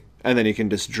 exactly. And then you can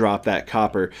just drop that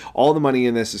copper. All the money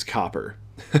in this is copper.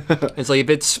 It's like if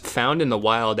it's found in the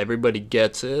wild, everybody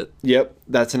gets it. Yep,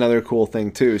 that's another cool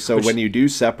thing too. So when you do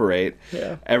separate,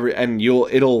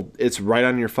 it's right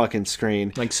on your fucking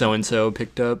screen. Like so and so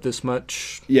picked up this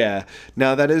much. Yeah.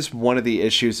 Now that is one of the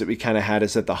issues that we kind of had,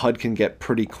 is that the HUD can get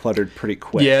pretty cluttered pretty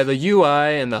quick. Yeah, the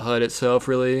UI and the HUD itself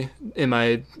really, in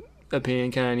my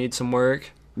opinion, kind of need some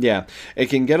work. Yeah, it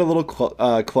can get a little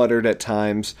cluttered at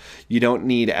times. You don't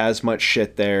need as much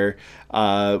shit there.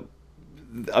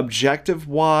 Objective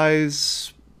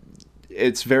wise,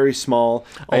 it's very small.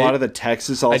 A lot of the text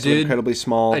is also incredibly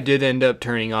small. I did end up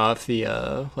turning off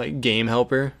the game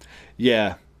helper.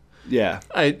 Yeah, Yeah.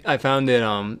 I found it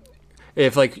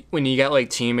if like when you got like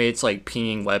teammates like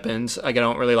pinging weapons, like I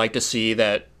don't really like to see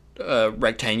that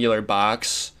rectangular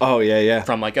box. Oh yeah.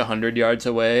 From like 100 yards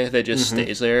away that just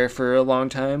stays there for a long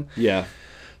time. Yeah.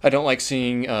 I don't like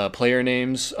seeing player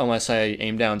names unless I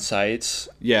aim down sights.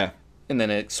 Yeah. And then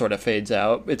it sort of fades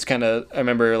out. It's kind of, I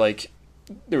remember like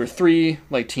there were 3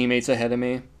 like teammates ahead of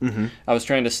me. Mm-hmm. I was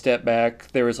trying to step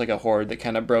back. There was like a horde that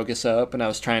kind of broke us up, and I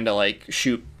was trying to like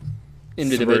shoot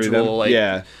individual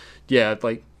like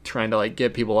like trying to like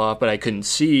get people off, but I couldn't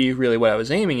see really what I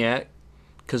was aiming at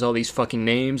because all these fucking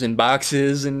names and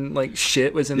boxes and like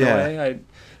shit was in the way.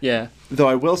 Though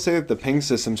I will say that the ping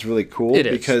system's really cool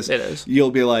because it is.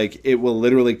 You'll be like, it will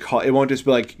literally call. It won't just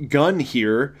be like gun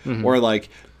here or like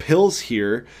pills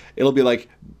here. It'll be like,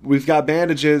 we've got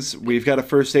bandages, we've got a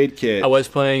first aid kit. I was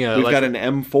playing. We've got an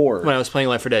M4. When I was playing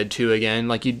Left 4 Dead 2 again,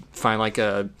 like you'd find like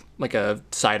a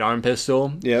sidearm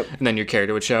pistol. Yep. And then your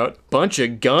character would shout, "Bunch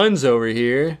of guns over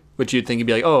here," which you'd think you'd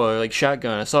be like, oh, like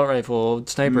shotgun, assault rifle,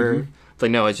 sniper. It's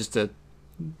like, no, it's just a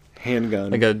handgun,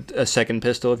 like a second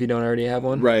pistol if you don't already have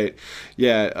one. Right.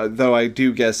 Yeah. Though I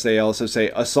do guess they also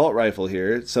say assault rifle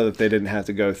here, so that they didn't have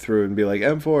to go through and be like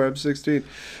M4, M16.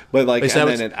 But like, and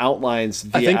then it outlines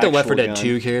the. I think the Left 4 Dead gun.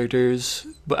 2 characters.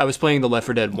 But I was playing the Left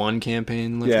 4 Dead 1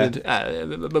 campaign. It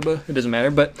doesn't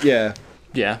matter, but yeah.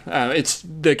 Yeah, it's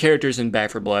the characters in Back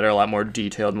 4 Blood are a lot more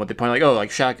detailed in what they point. Like, oh, like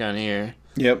shotgun here.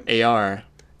 Yep. AR.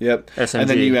 Yep. SMG. And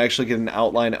then you actually get an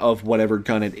outline of whatever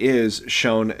gun it is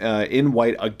shown in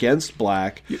white against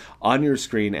black on your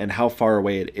screen and how far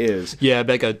away it is. Yeah,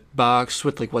 like a box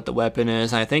with like what the weapon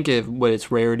is. And I think what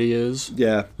its rarity is.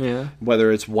 Yeah. Yeah.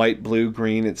 Whether it's white, blue,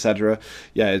 green, etc.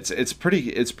 Yeah, it's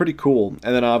pretty cool.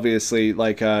 And then obviously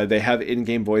like they have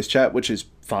in-game voice chat, which is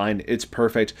fine. It's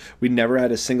perfect. We never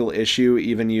had a single issue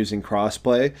even using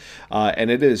crossplay, and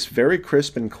it is very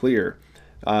crisp and clear.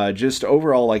 Just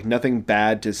overall, like nothing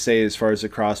bad to say as far as the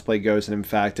crossplay goes, and in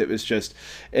fact, it was just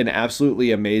an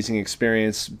absolutely amazing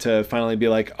experience to finally be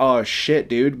like, oh shit,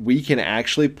 dude, we can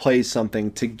actually play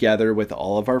something together with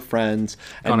all of our friends,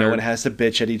 and no one has to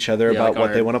bitch at each other about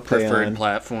what they want to play on. Preferred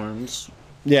platforms.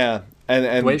 Yeah, and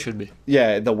the way it should be.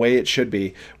 Yeah, the way it should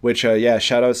be. Which,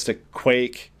 shout outs to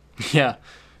Quake. Yeah.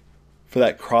 For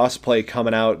that crossplay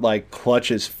coming out like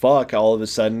clutch as fuck all of a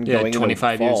sudden. Yeah, going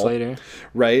 25 years later.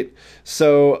 Right?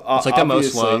 So it's like the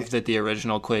most love that the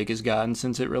original Quake has gotten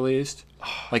since it released.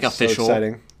 Like official. So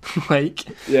exciting. Like.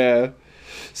 Yeah.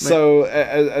 So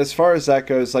as far as that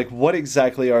goes, like what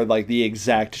exactly are like the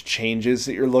exact changes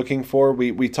that you're looking for?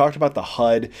 We talked about the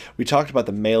HUD. We talked about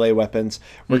the melee weapons.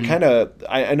 We're kind of...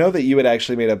 I know that you had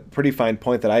actually made a pretty fine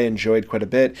point that I enjoyed quite a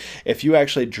bit. If you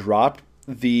actually dropped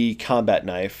the combat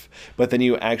knife, but then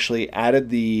you actually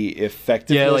added the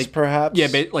effectiveness, perhaps. Yeah,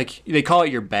 like they call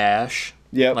it your bash.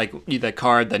 Yeah, like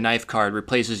the knife card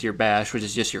replaces your bash, which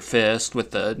is just your fist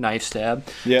with the knife stab.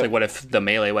 Yeah, like what if the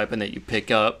melee weapon that you pick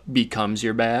up becomes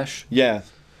your bash? Yeah.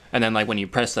 And then, like, when you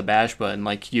press the bash button,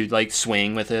 like, you, like,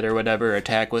 swing with it or whatever, or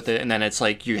attack with it, and then it's,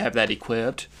 like, you have that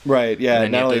equipped. Right, yeah,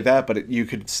 not only that, but you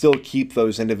could still keep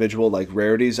those individual, like,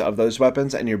 rarities of those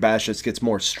weapons, and your bash just gets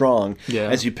more strong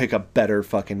as you pick up better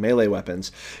fucking melee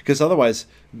weapons. Because otherwise...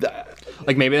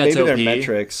 like, maybe that's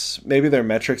OP. Maybe their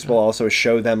metrics will also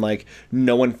show them, like,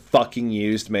 no one fucking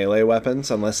used melee weapons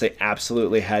unless they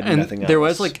absolutely had nothing else. There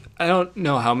was, like, I don't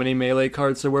know how many melee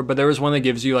cards there were, but there was one that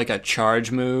gives you, like, a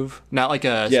charge move. Not like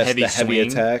a heavy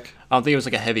attack. I don't think it was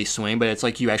like a heavy swing, but it's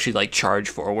like you actually like charge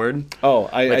forward. Oh,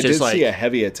 I did see a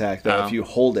heavy attack though. If you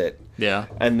hold it, yeah,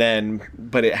 and then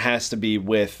but it has to be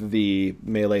with the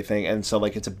melee thing, and so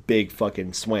like it's a big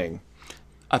fucking swing.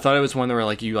 I thought it was one where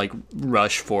like you like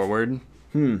rush forward.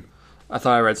 I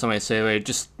thought I read somebody say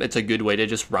it's a good way to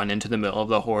just run into the middle of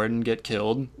the horde and get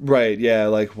killed. Right, yeah,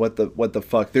 like what the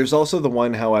fuck. There's also the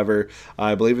one, however,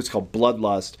 I believe it's called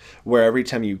Bloodlust, where every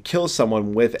time you kill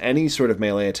someone with any sort of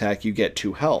melee attack, you get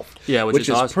 2 health. Yeah, which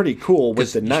is awesome. Pretty cool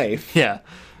with the knife. Yeah.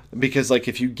 Because, like,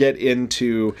 if you get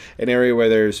into an area where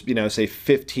there's, say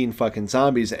 15 fucking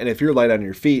zombies, and if you're light on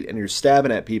your feet and you're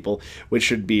stabbing at people, which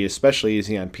should be especially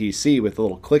easy on PC with a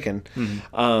little clicking,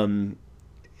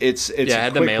 It's I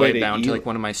had the melee bound to like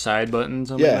one of my side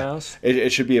buttons on my mouse.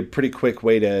 It should be a pretty quick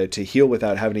way to heal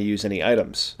without having to use any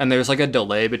items. And there's like a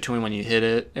delay between when you hit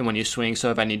it and when you swing, so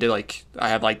if I need to I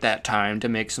have like that time to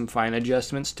make some fine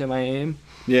adjustments to my aim.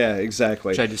 Yeah,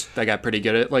 exactly. Which I got pretty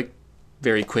good at, like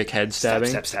very quick head stabbing.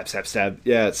 Stab.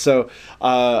 Yeah, so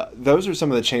those are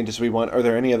some of the changes we want. Are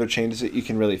there any other changes that you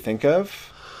can really think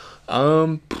of?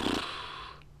 I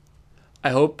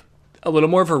hope a little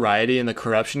more variety in the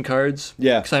corruption cards.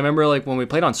 Yeah. Because I remember, like, when we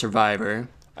played on Survivor,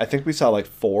 I think we saw like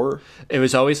 4. It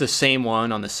was always the same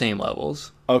one on the same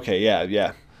levels. Okay,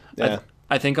 yeah.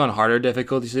 I think on harder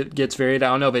difficulties it gets varied. I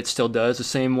don't know if it still does the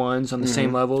same ones on the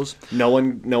same levels. No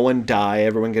one die.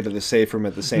 Everyone get to the safe room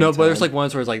at the same time. No, but there's like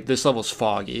ones where it's like this level's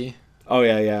foggy. Oh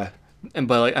yeah.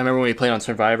 But like I remember when we played on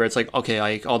Survivor, it's like okay,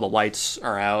 like all the lights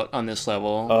are out on this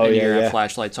level, Oh, and yeah, you yeah. have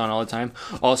flashlights on all the time.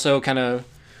 Also, kind of,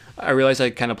 I realize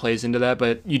that kind of plays into that,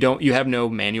 but you have no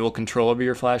manual control over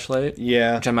your flashlight.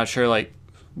 Yeah. Which I'm not sure like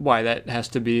why that has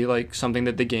to be like something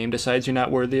that the game decides you're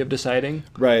not worthy of deciding.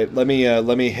 Right. Let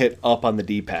me hit up on the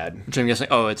D-pad. Which I'm guessing,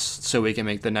 it's so we can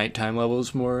make the nighttime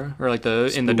levels more, or like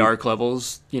in the dark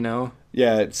levels, you know.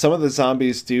 Yeah, some of the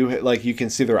zombies do, like, you can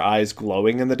see their eyes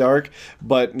glowing in the dark,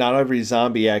 but not every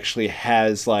zombie actually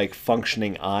has, like,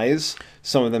 functioning eyes.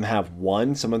 Some of them have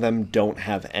one, some of them don't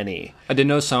have any. I did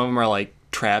know some of them are, like,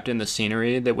 trapped in the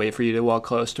scenery that wait for you to walk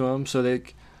close to them, so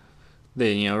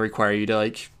they require you to,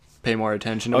 like, pay more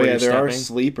attention to where you're stepping. There are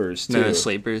sleepers, too. No,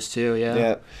 sleepers, too, yeah.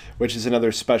 Yeah, which is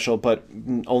another special, but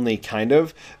only kind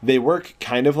of. They work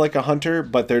kind of like a hunter,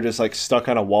 but they're just, like, stuck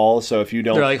on a wall, so if you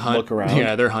don't look around...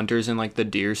 Yeah, they're hunters in, like, the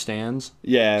deer stands.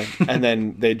 Yeah, and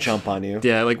then they jump on you.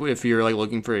 Yeah, like, if you're, like,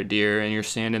 looking for a deer and you're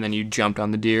standing, and then you jumped on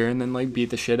the deer and then, like,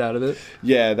 beat the shit out of it.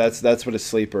 Yeah, that's what a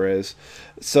sleeper is.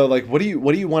 So, like, what do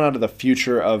you want out of the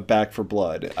future of Back 4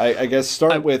 Blood? I guess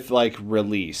start with, like,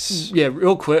 release. Yeah,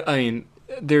 real quick, I mean...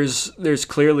 There's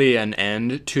clearly an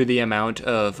end to the amount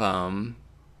of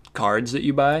cards that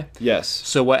you buy. Yes.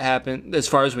 So what happened, as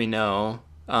far as we know,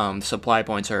 supply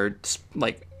points are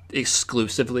like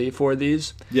exclusively for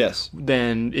these. Yes.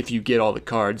 Then if you get all the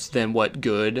cards, then what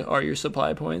good are your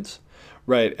supply points?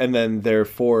 Right, and then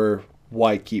therefore,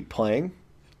 why keep playing?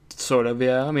 Sort of,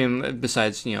 yeah. I mean,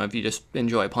 besides, if you just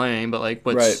enjoy playing, but like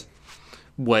if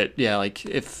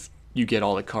you get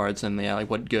all the cards, then like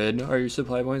what good are your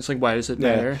supply points? Like why does it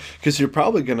matter? Because you're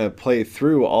probably going to play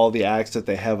through all the acts that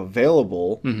they have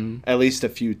available at least a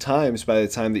few times by the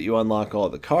time that you unlock all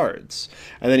the cards.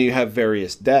 And then you have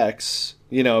various decks,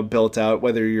 built out,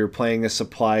 whether you're playing a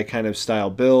supply kind of style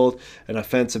build, an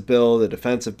offensive build, a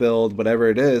defensive build, whatever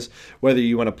it is, whether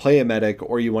you want to play a medic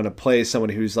or you want to play someone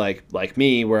who's like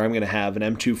me, where I'm going to have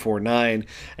an M249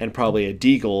 and probably a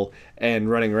Deagle and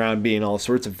running around being all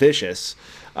sorts of vicious.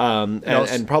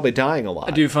 And probably dying a lot.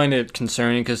 I do find it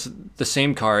concerning because the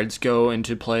same cards go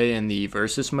into play in the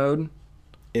versus mode.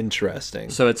 Interesting.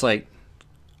 So it's like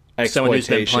someone who's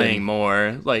been playing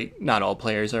more, like not all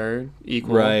players are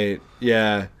equal. Right,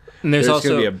 yeah. And there's also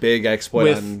going to be a big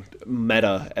exploit on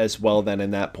meta as well then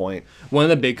in that point. One of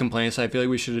the big complaints I feel like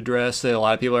we should address that a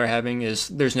lot of people are having is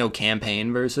there's no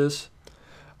campaign versus.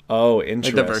 Oh,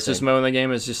 interesting. Like the versus mode in the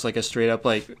game is just like a straight up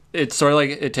like it's sort of like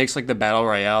it takes like the battle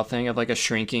royale thing of like a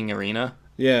shrinking arena.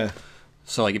 Yeah.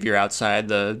 So like if you're outside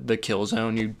the kill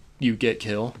zone, you get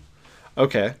kill.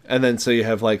 Okay, and then so you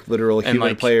have like literal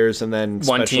human players, and then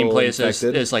one team plays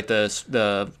infected. is like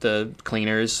the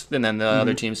cleaners, and then the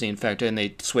other team's the infected, and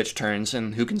they switch turns,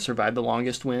 and who can survive the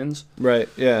longest wins. Right.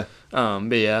 Yeah.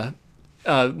 But yeah,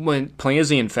 when playing as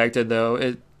the infected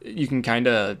though, you can kind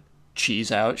of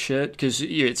cheese out shit because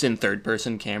it's in third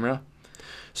person camera.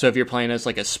 So if you're playing as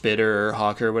like a spitter or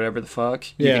hawker or whatever the fuck,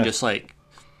 you can just like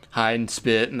hide and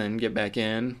spit and then get back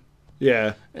in.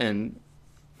 Yeah. And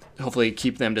hopefully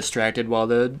keep them distracted while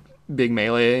the big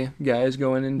melee guys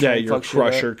go in and your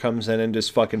crusher comes in and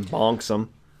just fucking bonks them.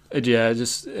 I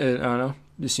don't know.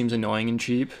 Just seems annoying and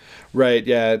cheap. Right,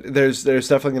 yeah. There's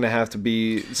definitely going to have to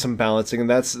be some balancing, and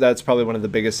that's probably one of the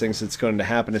biggest things that's going to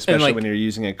happen, especially when you're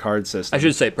using a card system. I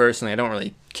should say personally, I don't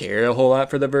really care a whole lot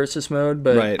for the versus mode,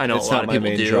 but I know a lot of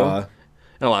people do. Draw.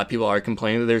 And a lot of people are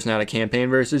complaining that there's not a campaign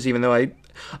versus, even though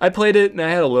I played it and I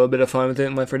had a little bit of fun with it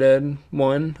in Left 4 Dead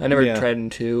 1. I never tried in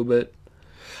 2, but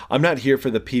I'm not here for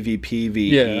the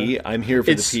PvPvE. Yeah. I'm here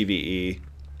for the PvE.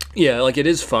 Yeah, like it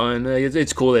is fun. Like,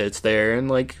 it's cool that it's there, and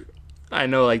like I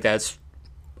know like that's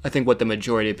I think what the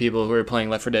majority of people who are playing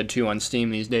Left 4 Dead 2 on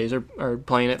Steam these days are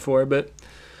playing it for. But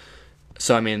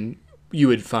so I mean, you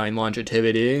would find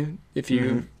longevity if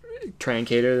you try and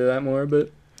cater to that more,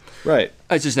 but. Right.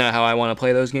 That's just not how I want to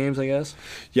play those games, I guess.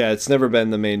 Yeah, it's never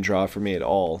been the main draw for me at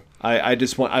all.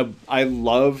 I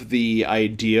love the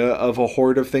idea of a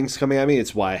horde of things coming at me.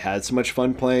 It's why I had so much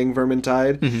fun playing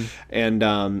Vermintide.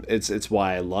 And it's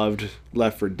why I loved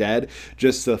Left 4 Dead.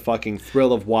 Just the fucking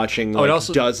thrill of watching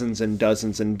dozens and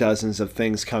dozens and dozens of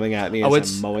things coming at me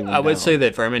as I'm mowing them down. I would say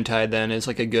that Vermintide then is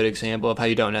like a good example of how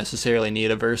you don't necessarily need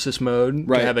a versus mode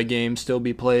to have a game still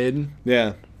be played.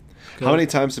 Yeah. How many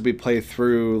times did we play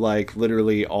through, like,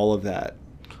 literally all of that?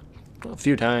 A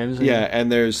few times. Yeah,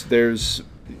 and there's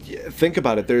think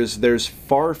about it. There's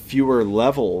far fewer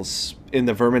levels in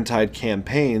the Vermintide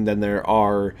campaign than there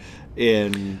are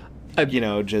in I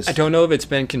don't know if it's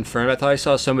been confirmed. I thought I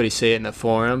saw somebody say it in the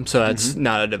forum, so that's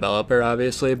not a developer,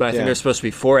 obviously. But I think there's supposed to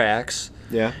be 4 acts.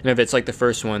 Yeah. And if it's like the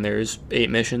first one, there's 8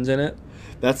 missions in it.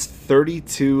 That's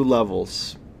 32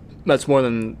 levels. That's more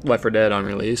than Left 4 Dead on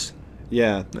release.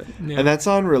 Yeah. And that's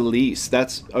on release.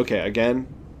 That's okay. Again,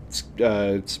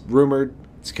 it's rumored.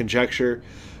 It's conjecture.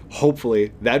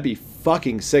 Hopefully, that'd be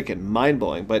fucking sick and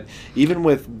mind-blowing. But even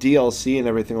with DLC and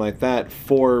everything like that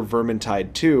for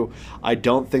Vermintide 2, I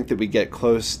don't think that we get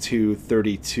close to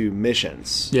 32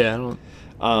 missions. Yeah, I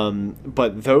don't.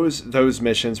 But those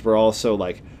missions were also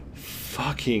like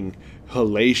fucking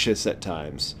hellacious at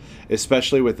times,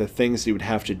 especially with the things you would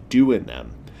have to do in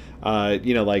them.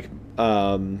 I'm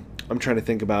trying to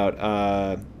think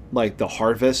about like the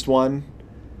Harvest one.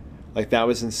 Like, that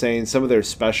was insane. Some of their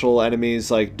special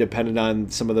enemies, like, depending on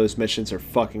some of those missions, are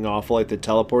fucking awful. Like the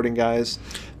teleporting guys,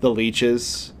 the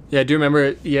leeches. Yeah, I do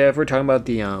remember. Yeah, if we're talking about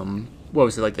the what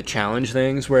was it, like the challenge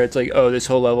things, where it's like, oh, this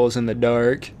whole level is in the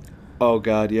dark. Oh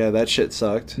god, yeah, that shit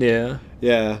sucked. Yeah.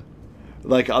 Yeah.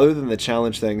 Like, other than the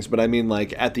challenge things, but I mean,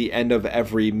 like, at the end of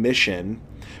every mission,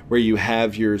 where you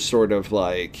have your sort of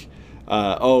like,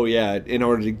 in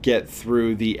order to get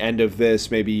through the end of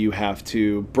this, maybe you have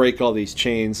to break all these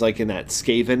chains, like in that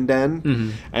Skaven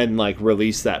den, and like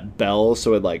release that bell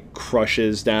so it like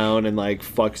crushes down and like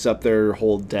fucks up their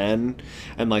whole den,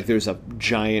 and like there's a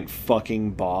giant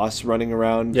fucking boss running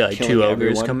around. Yeah, like 2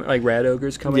 ogres coming, like rat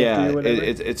ogres coming. Yeah, after you,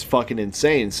 it's fucking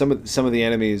insane. Some of the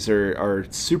enemies are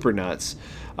super nuts.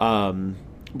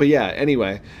 But yeah,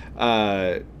 anyway,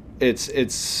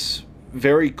 it's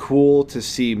very cool to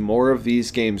see more of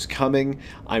these games coming.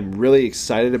 I'm really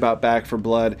excited about Back 4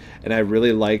 Blood, and I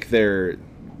really like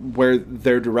where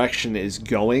their direction is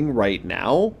going right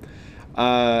now.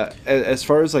 As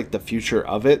far as like the future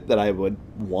of it that I would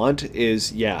want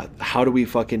is, how do we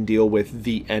fucking deal with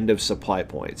the end of supply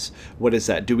points? What is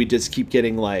that? Do we just keep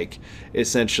getting like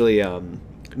essentially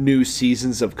new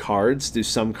seasons of cards? Do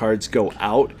some cards go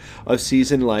out of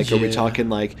season? Like, are we talking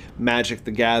like Magic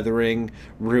the Gathering,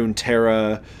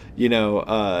 Runeterra,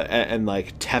 and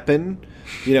like Teppen?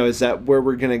 Is that where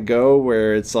we're gonna go,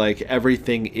 where it's like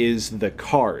everything is the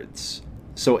cards?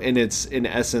 So in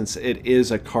essence, it is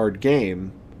a card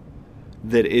game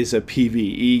that is a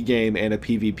PvE game and a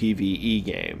PvPvE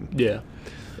game. Yeah.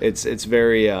 It's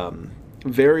very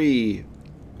very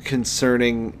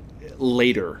concerning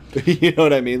later. You know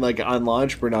what I mean? Like, on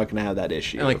launch, we're not going to have that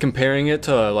issue. And like comparing it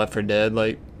to Left 4 Dead,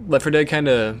 like Left 4 Dead kind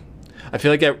of, I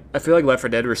feel like Left 4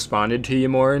 Dead responded to you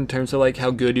more in terms of like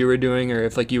how good you were doing, or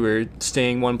if like you were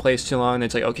staying one place too long.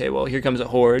 It's like, okay, well, here comes a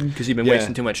horde because you've been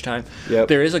wasting too much time. Yep.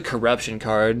 There is a corruption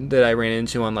card that I ran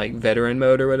into on like veteran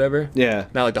mode or whatever. Yeah.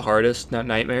 Not like the hardest, not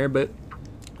nightmare, but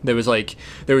there was like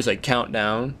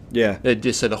countdown. Yeah. It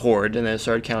just said the horde, and then it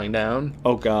started counting down.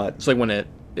 Oh god. It's like when it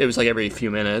was like every few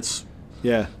minutes.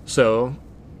 Yeah. So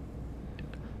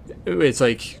it's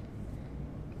like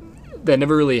that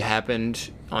never really happened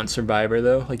on Survivor,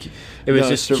 though. Like, it was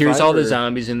just, here's all the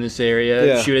zombies in this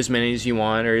area. Shoot as many as you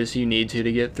want or as you need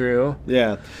to get through.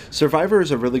 Yeah. Survivor is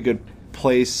a really good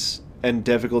place and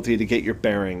difficulty to get your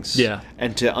bearings. Yeah.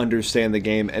 And to understand the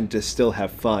game and to still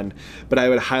have fun. But I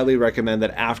would highly recommend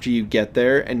that after you get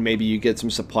there and maybe you get some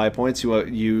supply points,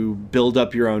 you build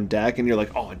up your own deck and you're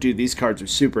like, oh, dude, these cards are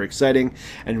super exciting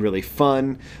and really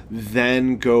fun.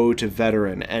 Then go to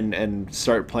Veteran and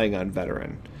start playing on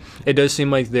Veteran. It does seem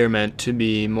like they're meant to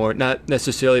be more, not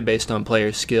necessarily based on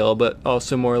player skill, but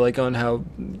also more like on how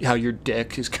your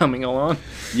deck is coming along.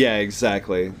 Yeah,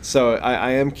 exactly. So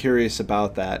I am curious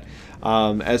about that.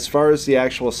 As far as the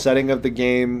actual setting of the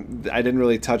game, I didn't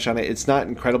really touch on it. It's not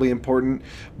incredibly important,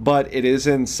 but it is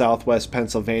in southwest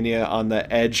Pennsylvania on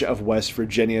the edge of West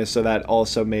Virginia, so that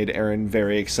also made Aaron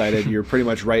very excited. You're pretty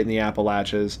much right in the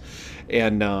Appalachians,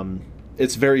 and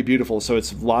it's very beautiful. So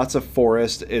it's lots of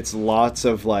forest. It's lots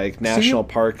of like national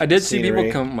park. I did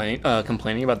scenery. see people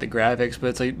complaining about the graphics, but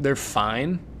it's like they're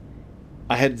fine.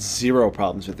 I had zero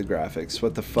problems with the graphics.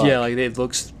 What the fuck? Yeah, like it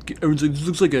looks like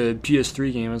a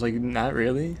PS3 game. I was like, not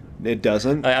really. It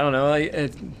doesn't. I don't know. Like,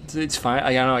 it's fine.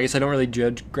 I don't know. I guess I don't really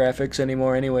judge graphics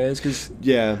anymore, anyways, because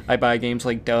I buy games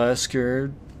like Dusk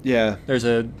or there's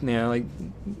a like.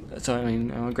 So I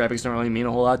mean, graphics don't really mean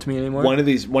a whole lot to me anymore. One of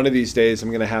these days,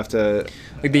 I'm gonna have to.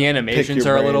 Like, the animations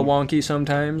are a little wonky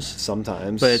sometimes.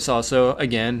 Sometimes, but it's also,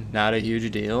 again, not a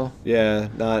huge deal. Yeah,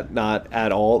 not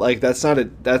at all. Like, that's not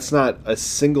a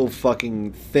single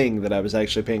fucking thing that I was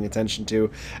actually paying attention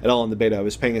to at all in the beta. I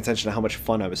was paying attention to how much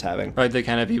fun I was having. Right, the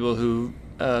kind of people who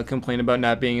complain about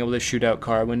not being able to shoot out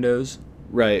car windows.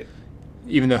 Right.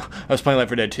 even though I was playing Left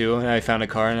 4 Dead 2 and I found a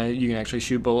car and you can actually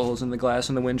shoot bullet holes in the glass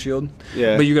in the windshield.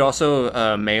 Yeah. But you could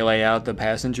also melee out the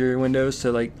passenger windows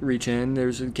to like reach in.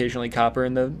 There's occasionally copper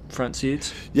in the front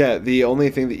seats. Yeah, the only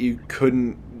thing that you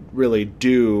couldn't really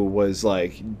do was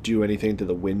like do anything to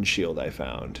the windshield, I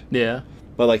found. Yeah.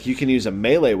 But like you can use a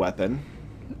melee weapon.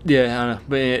 Yeah, I don't know.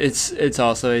 But it's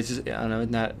also, it's just, I don't know,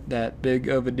 not that big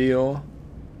of a deal.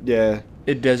 Yeah.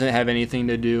 It doesn't have anything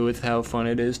to do with how fun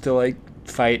it is to like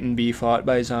fight and be fought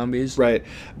by zombies. Right.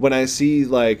 When I see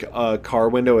like a car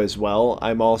window as well,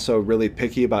 I'm also really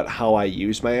picky about how I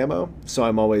use my ammo. So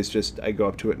I'm always just, I go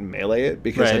up to it and melee it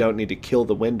because I don't need to kill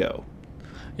the window.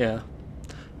 Yeah.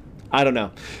 I don't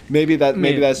know. Maybe that's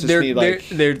just me. Like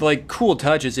they're like cool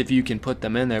touches if you can put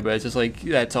them in there, but it's just like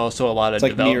that's also a lot of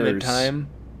development mirrors. Time.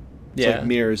 It's like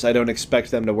mirrors. I don't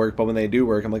expect them to work, but when they do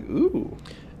work, I'm like, ooh.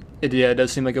 It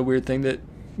does seem like a weird thing that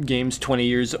games 20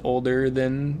 years older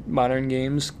than modern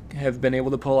games have been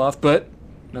able to pull off, but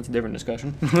that's a different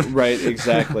discussion. Right,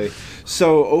 exactly.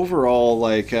 So overall,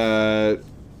 like,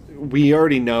 we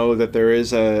already know that there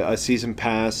is a season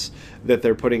pass that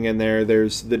they're putting in there.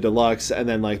 There's the deluxe and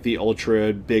then like the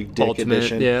ultra big dick Ultimate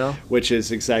edition, which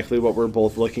is exactly what we're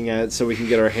both looking at, so we can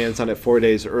get our hands on it 4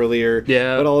 days earlier.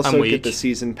 Yeah, but also get the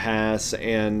season pass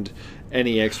and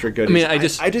any extra goodies. I mean,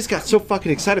 I just got so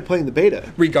fucking excited playing the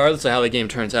beta. Regardless of how the game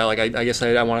turns out, like I guess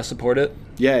I want to support it.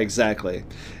 Yeah, exactly.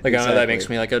 Like I know that makes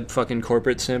me like a fucking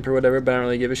corporate simp or whatever, but I don't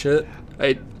really give a shit.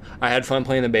 I had fun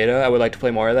playing the beta. I would like to play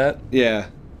more of that. Yeah.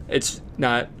 It's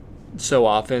not so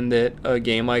often that a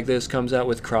game like this comes out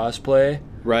with cross-play.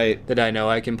 Right. That I know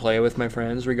I can play with my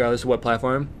friends regardless of what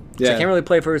platform. Yeah. I can't really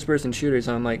play first-person shooters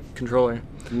on like controller.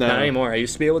 No. Not anymore. I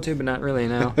used to be able to, but not really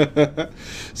now.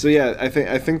 So yeah, I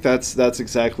think that's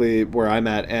exactly where I'm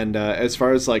at. And as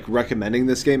far as like recommending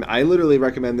this game, I literally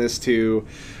recommend this to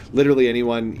literally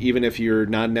anyone, even if you're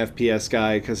not an FPS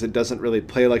guy, because it doesn't really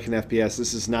play like an FPS.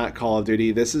 This is not Call of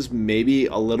Duty. This is maybe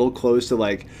a little close to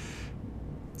like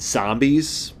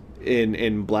zombies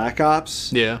in Black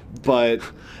Ops. Yeah. But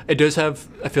I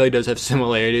feel like it does have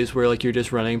similarities where like you're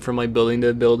just running from like building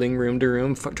to building, room to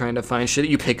room, trying to find shit that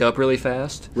you pick up really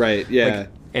fast. Right, yeah. Like,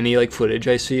 any like footage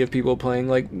I see of people playing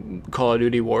like Call of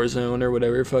Duty Warzone or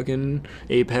whatever fucking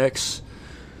Apex,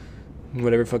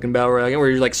 whatever fucking battle royale, where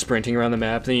you're like sprinting around the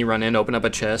map, then you run in, open up a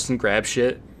chest, and grab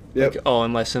shit. Yep. Like, all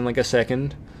in less than like a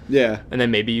second. Yeah. And then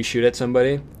maybe you shoot at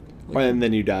somebody. And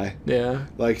then you die. Yeah.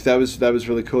 Like that was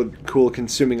really cool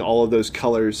consuming all of those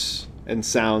colors and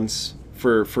sounds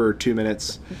for 2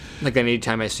 minutes. Like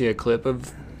anytime I see a clip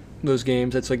of those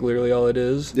games, that's like literally all it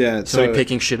is. Yeah. So like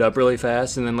picking shit up really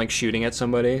fast and then like shooting at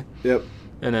somebody. Yep.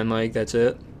 And then like that's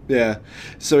it. Yeah.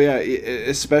 So yeah,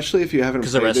 especially if you haven't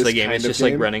played this kind of game. Because the rest of the game is just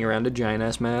like running around a giant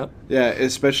ass map. Yeah,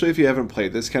 especially if you haven't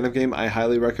played this kind of game, I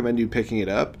highly recommend you picking it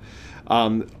up.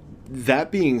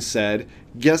 That being said,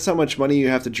 guess how much money you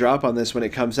have to drop on this when it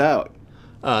comes out?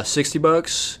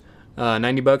 $60,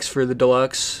 $90 for the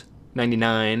deluxe,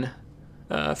 $99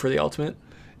 for the ultimate.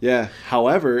 Yeah.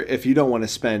 However, if you don't want to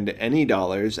spend any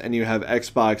dollars and you have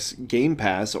Xbox Game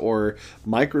Pass or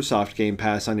Microsoft Game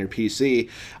Pass on your PC,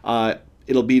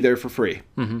 it'll be there for free.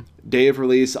 Mm-hmm. Day of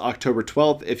release, October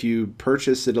 12th. If you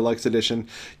purchase the deluxe edition,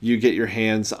 you get your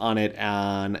hands on it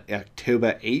on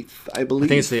October 8th, I believe. I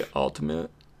think it's the ultimate.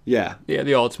 Yeah. Yeah,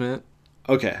 the ultimate.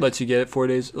 Okay. Lets you get it 4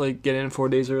 days, like get in 4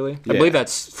 days early. I believe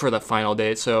that's for the final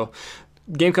date. So,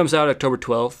 game comes out October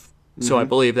 12th. So I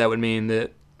believe that would mean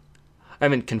that I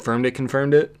haven't confirmed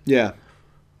it. Yeah.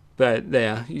 But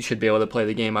yeah, you should be able to play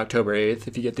the game October 8th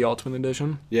if you get the Ultimate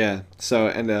Edition. Yeah. So,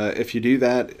 and if you do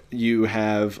that, you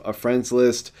have a friends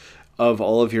list of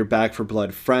all of your Back 4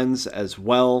 Blood friends as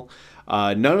well.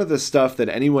 None of the stuff that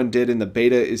anyone did in the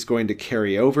beta is going to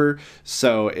carry over,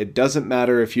 so it doesn't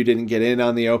matter if you didn't get in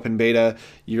on the open beta,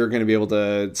 you're going to be able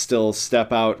to still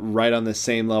step out right on the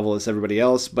same level as everybody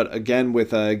else. But again,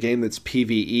 with a game that's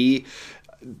PvE,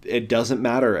 it doesn't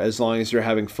matter as long as you're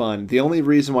having fun. The only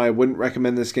reason why I wouldn't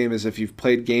recommend this game is if you've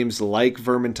played games like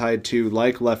Vermintide 2,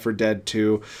 like Left 4 Dead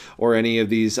 2, or any of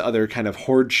these other kind of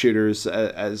horde shooters,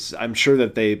 as I'm sure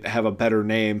that they have a better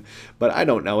name, but I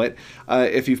don't know it.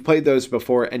 If you've played those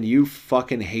before and you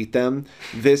fucking hate them,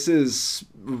 this is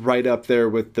right up there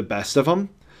with the best of them.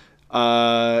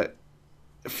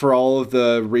 For all of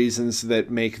the reasons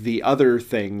that make the other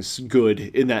things good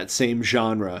in that same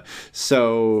genre.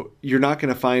 So you're not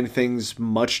going to find things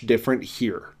much different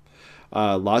here.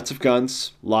 Lots of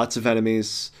guns, lots of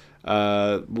enemies,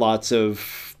 lots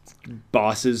of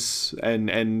bosses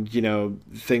and you know,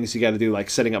 things you got to do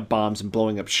like setting up bombs and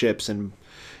blowing up ships and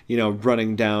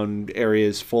running down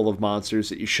areas full of monsters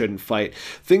that you shouldn't fight,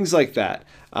 things like that.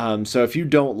 So if you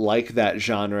don't like that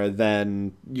genre,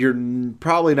 then you're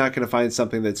probably not going to find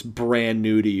something that's brand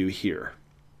new to you here.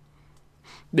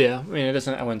 Yeah, I mean,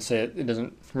 I wouldn't say it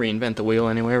doesn't reinvent the wheel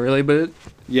anywhere, really, but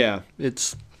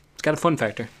it's got a fun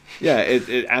factor. Yeah,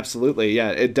 it absolutely,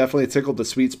 yeah, it definitely tickled the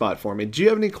sweet spot for me. Do you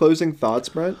have any closing thoughts,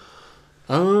 Brent?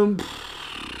 It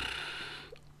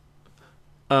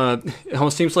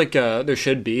almost seems like there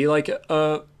should be like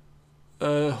a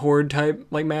horde type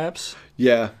like maps.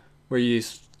 Yeah. Where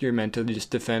you're meant to just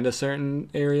defend a certain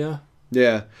area.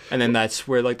 Yeah. And then that's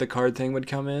where like the card thing would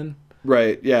come in.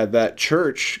 Right, yeah, that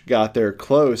church got there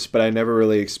close, but I never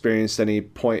really experienced any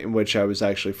point in which I was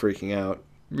actually freaking out.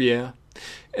 Yeah.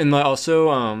 And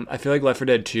also, I feel like Left 4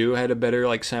 Dead 2 had a better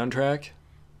like soundtrack.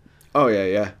 Oh,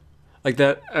 yeah. Like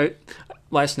that,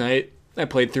 last night I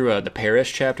played through the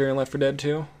Parish chapter in Left 4 Dead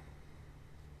 2.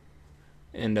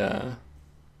 And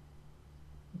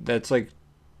that's like,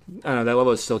 I don't know, that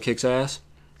level still kicks ass.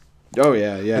 Oh,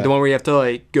 yeah. Like the one where you have to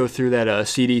like go through that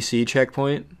CDC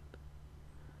checkpoint.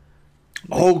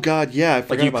 Oh God, yeah. I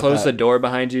forgot like you about close that. the door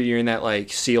behind you, you're in that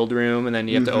like sealed room, and then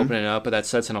you have to open it up, but that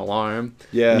sets an alarm.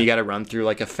 Yeah. And you got to run through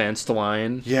like a fenced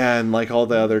line. Yeah, and like all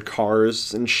the other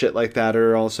cars and shit like that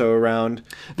are also around.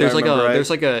 There's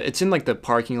it's in like the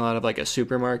parking lot of like a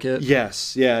supermarket.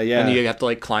 Yes, yeah. And you have to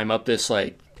like climb up this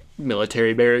like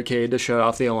military barricade to shut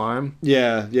off the alarm.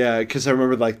 Yeah, because I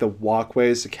remember like the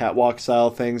walkways, the catwalk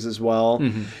style things as well.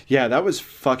 Mm-hmm. Yeah, that was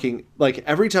fucking like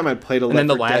every time I played a Left 4 Dead. And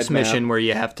then the last mission where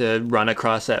you have to run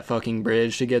across that fucking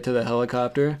bridge to get to the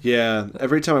helicopter. Yeah,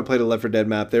 every time I played a Left 4 Dead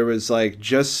map, there was like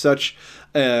just such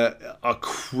a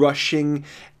crushing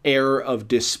air of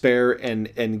despair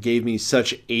and gave me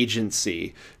such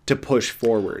agency to push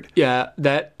forward. Yeah,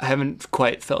 that I haven't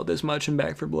quite felt as much in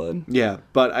Back 4 Blood. Yeah,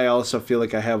 but I also feel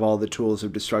like I have all the tools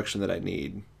of destruction that I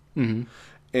need. Mm-hmm.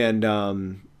 And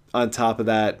on top of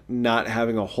that, not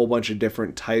having a whole bunch of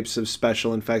different types of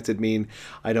special infected mean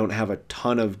I don't have a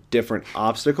ton of different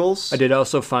obstacles. I did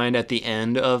also find at the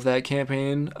end of that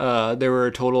campaign, there were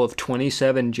a total of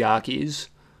 27 jockeys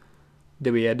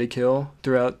that we had to kill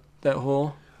throughout that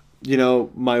whole...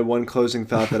 my one closing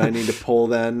thought that I need to pull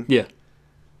then. Yeah.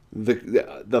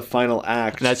 The final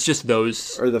act. And that's just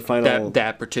those, or the final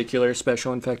that particular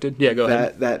special infected. Yeah, go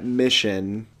ahead. That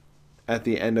mission at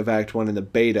the end of Act 1 in the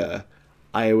beta,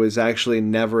 I was actually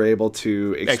never able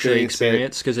to experience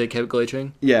because it kept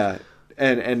glitching. Yeah.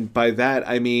 And by that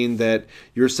I mean that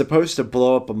you're supposed to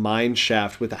blow up a mine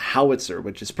shaft with a howitzer,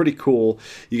 which is pretty cool.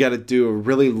 You got to do a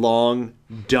really long,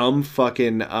 dumb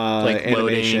fucking animation,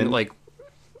 loading, like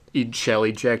shell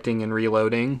ejecting and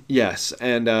reloading. Yes,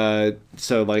 and and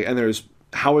there's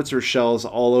howitzer shells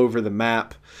all over the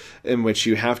map, in which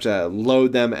you have to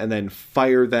load them and then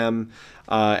fire them.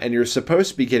 And you're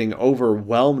supposed to be getting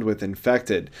overwhelmed with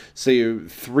infected. So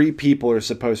 3 people are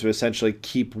supposed to essentially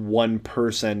keep one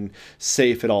person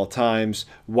safe at all times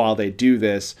while they do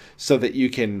this, so that you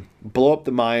can blow up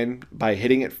the mine by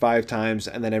hitting it 5 times,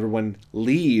 and then everyone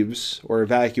leaves or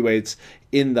evacuates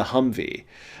in the Humvee.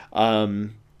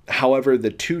 However,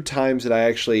 the 2 times that I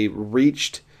actually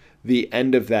reached the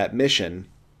end of that mission,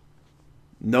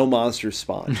 no monsters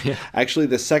spawned. Yeah. Actually,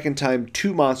 the second time,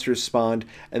 2 monsters spawned,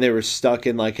 and they were stuck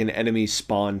in like an enemy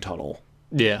spawn tunnel.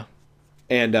 Yeah.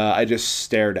 And I just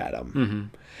stared at them. Mm-hmm.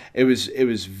 It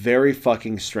was very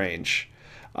fucking strange.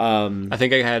 I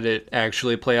think I had it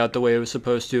actually play out the way it was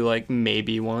supposed to, like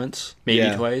maybe once,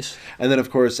 maybe twice. And then, of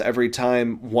course, every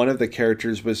time one of the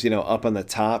characters was, up on the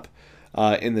top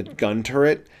in the gun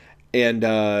turret, and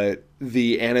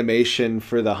the animation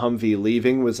for the Humvee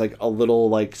leaving was like a little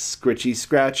like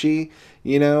scratchy,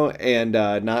 and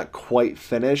not quite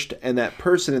finished. And that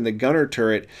person in the gunner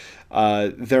turret,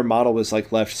 their model was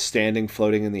like left standing,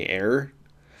 floating in the air.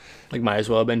 Like might as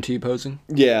well have been T-posing.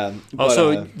 Yeah.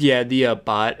 Also, the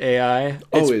bot AI,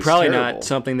 it's probably terrible. not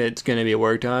something that's going to be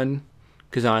worked on.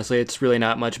 Because honestly, it's really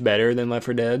not much better than Left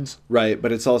 4 Dead's. Right,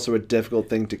 but it's also a difficult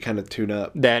thing to kind of tune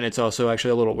up. That, and it's also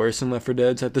actually a little worse than Left 4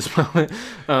 Dead's at this moment.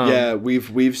 Yeah,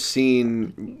 we've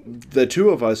seen the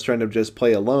 2 of us trying to just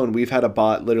play alone. We've had a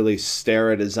bot literally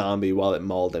stare at a zombie while it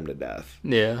mauled him to death.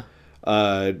 Yeah.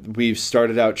 We've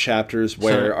started out chapters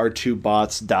where our 2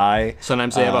 bots die.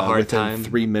 Sometimes they have a hard time.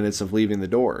 Within 3 minutes of leaving the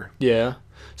door. Yeah.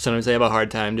 Sometimes they have a hard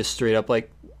time just straight up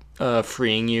like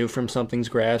freeing you from something's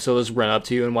grasp. So they'll just run up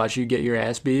to you and watch you get your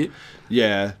ass beat.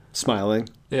 Yeah, smiling.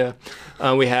 Yeah.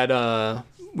 We had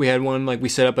one, like we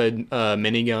set up a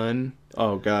minigun.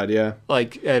 Oh God, yeah.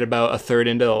 Like at about a third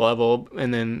into the level,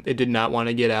 and then it did not want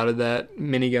to get out of that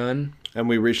minigun. And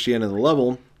we reached the end of the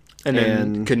level, And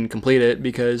then couldn't complete it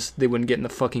because they wouldn't get in the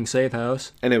fucking safe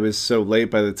house. And it was so late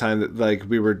by the time that, like,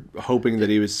 we were hoping that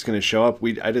he was going to show up.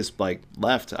 I just, like,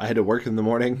 left. I had to work in the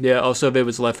morning. Yeah, also if it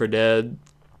was Left 4 Dead,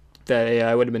 that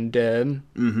AI would have been dead.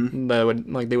 Mm-hmm.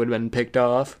 They would have been picked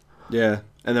off. Yeah,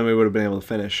 and then we would have been able to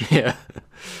finish. Yeah.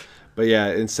 But yeah,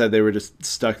 instead they were just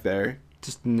stuck there.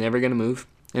 Just never going to move.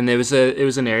 And it was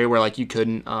an area where, like, you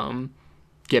couldn't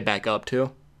get back up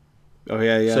to. Oh,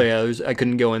 yeah. So, yeah, I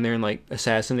couldn't go in there and, like,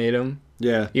 assassinate him.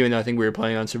 Yeah. Even though I think we were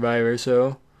playing on Survivor,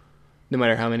 so no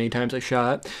matter how many times I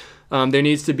shot. There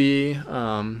needs to be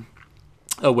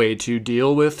a way to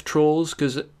deal with trolls,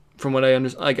 because from what I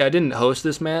understand, like, I didn't host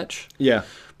this match. Yeah.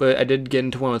 But I did get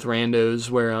into one with randos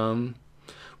where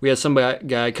we had some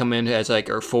guy come in as, like,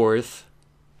 our fourth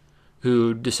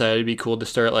who decided it'd be cool to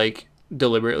start, like,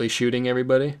 deliberately shooting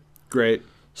everybody. Great.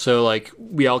 So, like,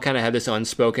 we all kind of had this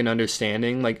unspoken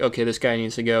understanding, like, okay, this guy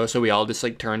needs to go. So we all just,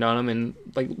 like, turned on him and,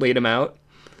 like, laid him out.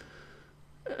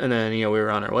 And then, we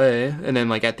were on our way. And then,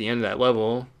 like, at the end of that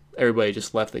level, everybody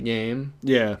just left the game.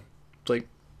 Yeah. It's like,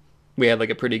 we had, like,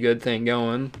 a pretty good thing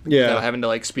going. Yeah. Without having to,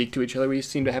 like, speak to each other. We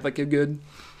seemed to have, like, a good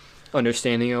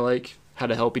understanding of, like, how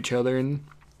to help each other and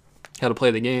how to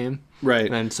play the game. Right.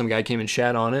 And then some guy came and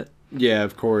shat on it. Yeah,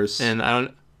 of course. And I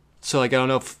don't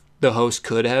know if the host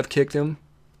could have kicked him.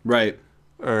 Right.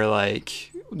 Or,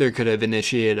 like, there could have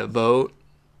initiated a vote.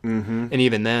 Mm-hmm. And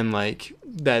even then, like,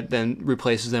 that then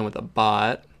replaces them with a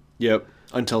bot. Yep.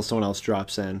 Until someone else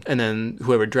drops in. And then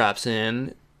whoever drops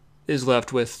in is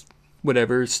left with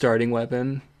whatever starting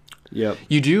weapon. Yep.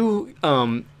 You do,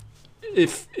 so,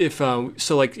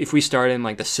 like, if we start in,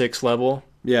 like, the 6th level.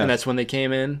 Yeah. And that's when they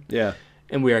came in. Yeah.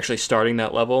 And we were actually starting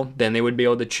that level, then they would be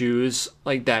able to choose,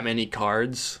 like, that many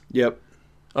cards. Yep.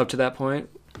 Up to that point.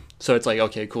 So it's like,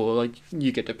 okay, cool. Like,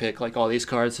 you get to pick, like, all these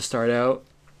cards to start out.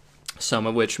 Some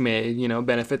of which may,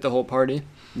 benefit the whole party.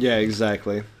 Yeah,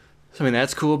 exactly. So, I mean,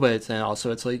 that's cool, but then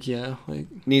also it's like, yeah, like...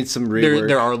 Needs some rework.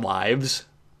 There are lives.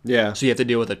 Yeah. So you have to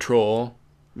deal with a troll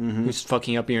who's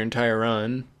fucking up your entire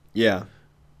run. Yeah.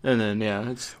 And then, yeah,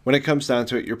 it's... When it comes down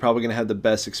to it, you're probably going to have the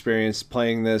best experience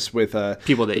playing this with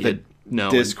people that you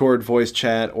know. Discord voice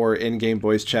chat or in-game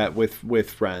voice chat with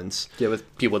friends. Yeah,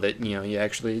 with people that, you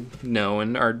actually know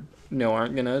and aren't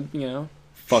gonna,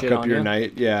 fuck shit up on your you.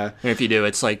 night, yeah. And if you do,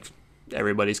 it's like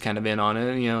everybody's kind of in on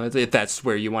it, if that's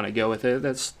where you want to go with it,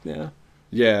 that's, yeah.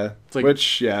 Yeah, like,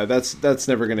 which, yeah, that's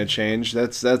never going to change.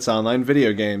 That's online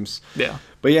video games. Yeah.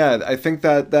 But yeah, I think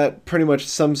that pretty much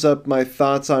sums up my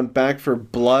thoughts on Back 4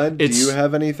 Blood. Do you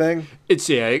have anything? It's,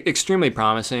 extremely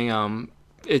promising.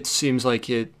 It seems like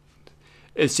a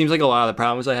lot of the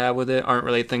problems I have with it aren't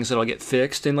really things that'll get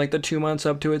fixed in, like, the 2 months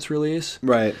up to its release.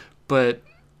 Right. But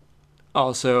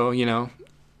also,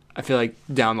 I feel like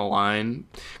down the line,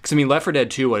 because, I mean, Left 4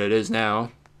 Dead 2, what it is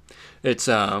now, it's,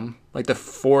 like, the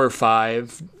 4 or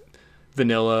 5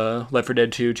 vanilla Left 4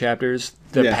 Dead 2 chapters,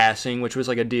 the Passing, which was,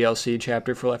 like, a DLC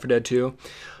chapter for Left 4 Dead 2,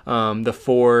 the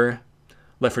 4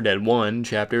 Left 4 Dead 1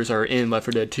 chapters are in Left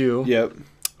 4 Dead 2. Yep.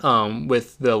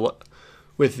 With the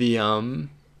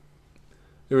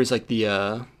there was, like, the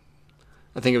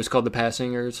I think it was called The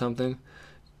Passing or something.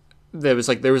 There was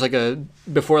like a,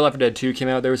 before Left 4 Dead 2 came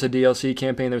out, there was a DLC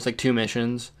campaign. There was, like, 2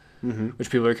 missions, which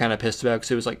people were kind of pissed about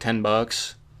because it was, like,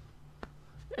 $10,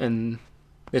 and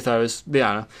they thought it was, I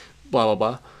don't know, blah blah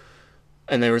blah.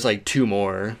 And there was, like, 2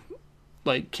 more,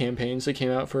 like, campaigns that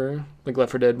came out for, like,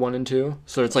 Left 4 Dead 1 and 2.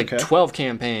 So it's, like, 12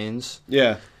 campaigns.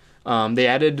 Yeah. They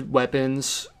added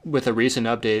weapons with a recent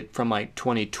update from, like,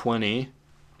 2020.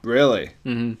 Really?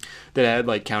 Mm-hmm. That had,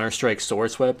 like, Counter-Strike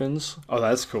source weapons. Oh,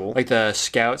 that's cool. Like the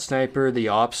Scout Sniper, the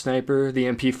Op Sniper, the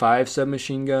MP5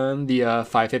 submachine gun, the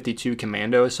 5.52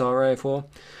 Commando assault rifle,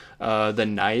 the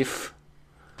knife.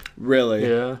 Really?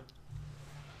 Yeah.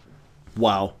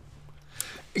 Wow.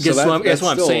 I guess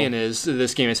what I'm saying is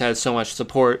this game has had so much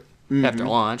support after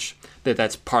launch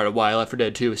that's part of why Left 4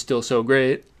 Dead 2 is still so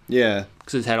great. Yeah.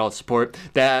 Because it's had all the support.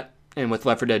 That, and with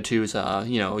Left 4 Dead 2's,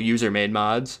 user-made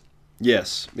mods.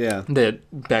 Yes, yeah. That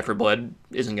Back 4 Blood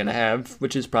isn't going to have,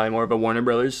 which is probably more of a Warner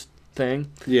Brothers thing.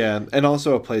 Yeah, and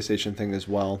also a PlayStation thing as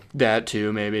well. That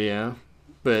too, maybe, yeah.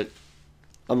 But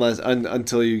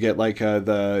until you get, like,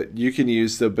 you can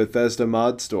use the Bethesda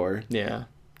mod store. Yeah.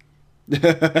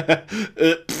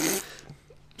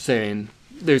 Saying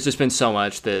there's just been so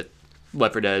much that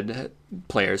Left 4 Dead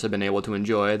players have been able to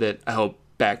enjoy that I hope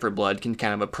Back 4 Blood can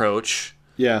kind of approach.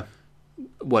 Yeah.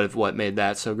 What made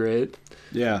that so great.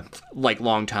 Yeah. Like,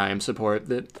 long time support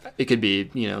that it could be,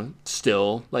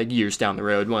 still, like, years down the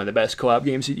road, one of the best co-op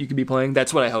games that you could be playing.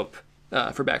 That's what I hope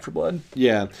for Back 4 Blood.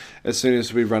 Yeah, as soon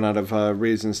as we run out of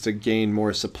reasons to gain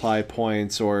more supply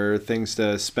points or things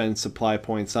to spend supply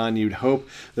points on, you'd hope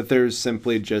that there's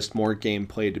simply just more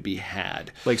gameplay to be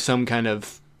had. Like some kind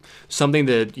of something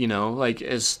that, you know, like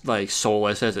as like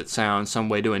soulless as it sounds, some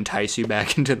way to entice you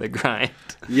back into the grind.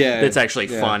 Yeah, it's actually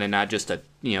fun and not just a,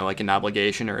 you know, like an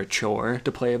obligation or a chore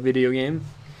to play a video game.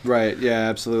 Right, yeah,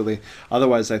 absolutely.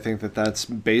 Otherwise, I think that that's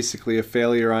basically a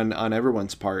failure on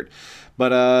everyone's part.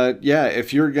 But yeah,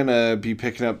 if you're going to be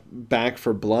picking up Back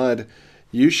 4 Blood,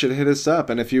 you should hit us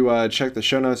up. And if you check the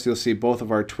show notes, you'll see both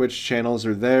of our Twitch channels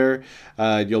are there.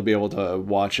 You'll be able to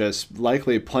watch us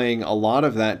likely playing a lot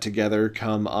of that together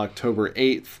come October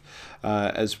 8th,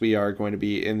 as we are going to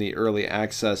be in the early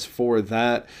access for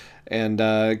that. And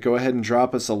go ahead and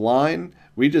drop us a line.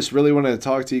 We just really wanted to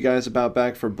talk to you guys about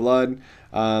Back 4 Blood.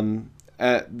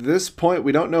 At this point,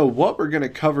 we don't know what we're going to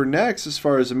cover next as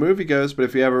far as the movie goes, but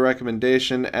if you have a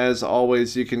recommendation, as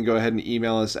always, you can go ahead and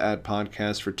email us at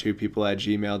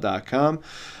podcastfor2people@gmail.com.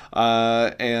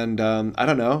 And I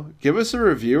don't know, give us a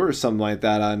review or something like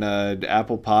that on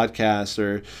Apple Podcasts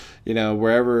or, you know,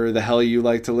 wherever the hell you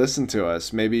like to listen to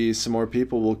us. Maybe some more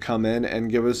people will come in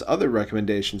and give us other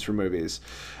recommendations for movies.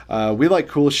 We like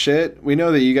cool shit. We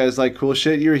know that you guys like cool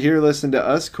shit. You're here listening to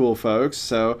us cool folks,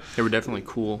 so... Yeah, we're definitely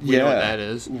cool. We know what that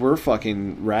is. We're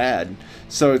fucking rad.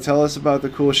 So tell us about the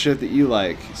cool shit that you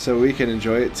like, so we can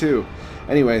enjoy it too.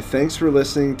 Anyway, thanks for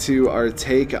listening to our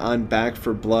take on Back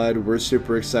 4 Blood. We're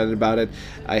super excited about it.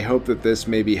 I hope that this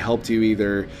maybe helped you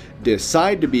either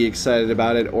decide to be excited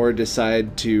about it or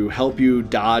decide to help you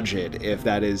dodge it, if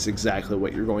that is exactly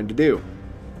what you're going to do.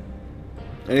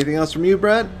 Anything else from you,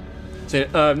 Brett? I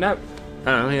don't know,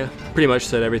 yeah. Pretty much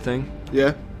said everything.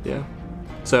 Yeah? Yeah.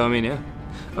 So, I mean, yeah.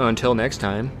 Until next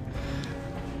time.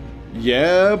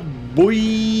 Yeah,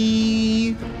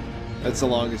 boy! That's the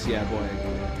longest yeah, boy.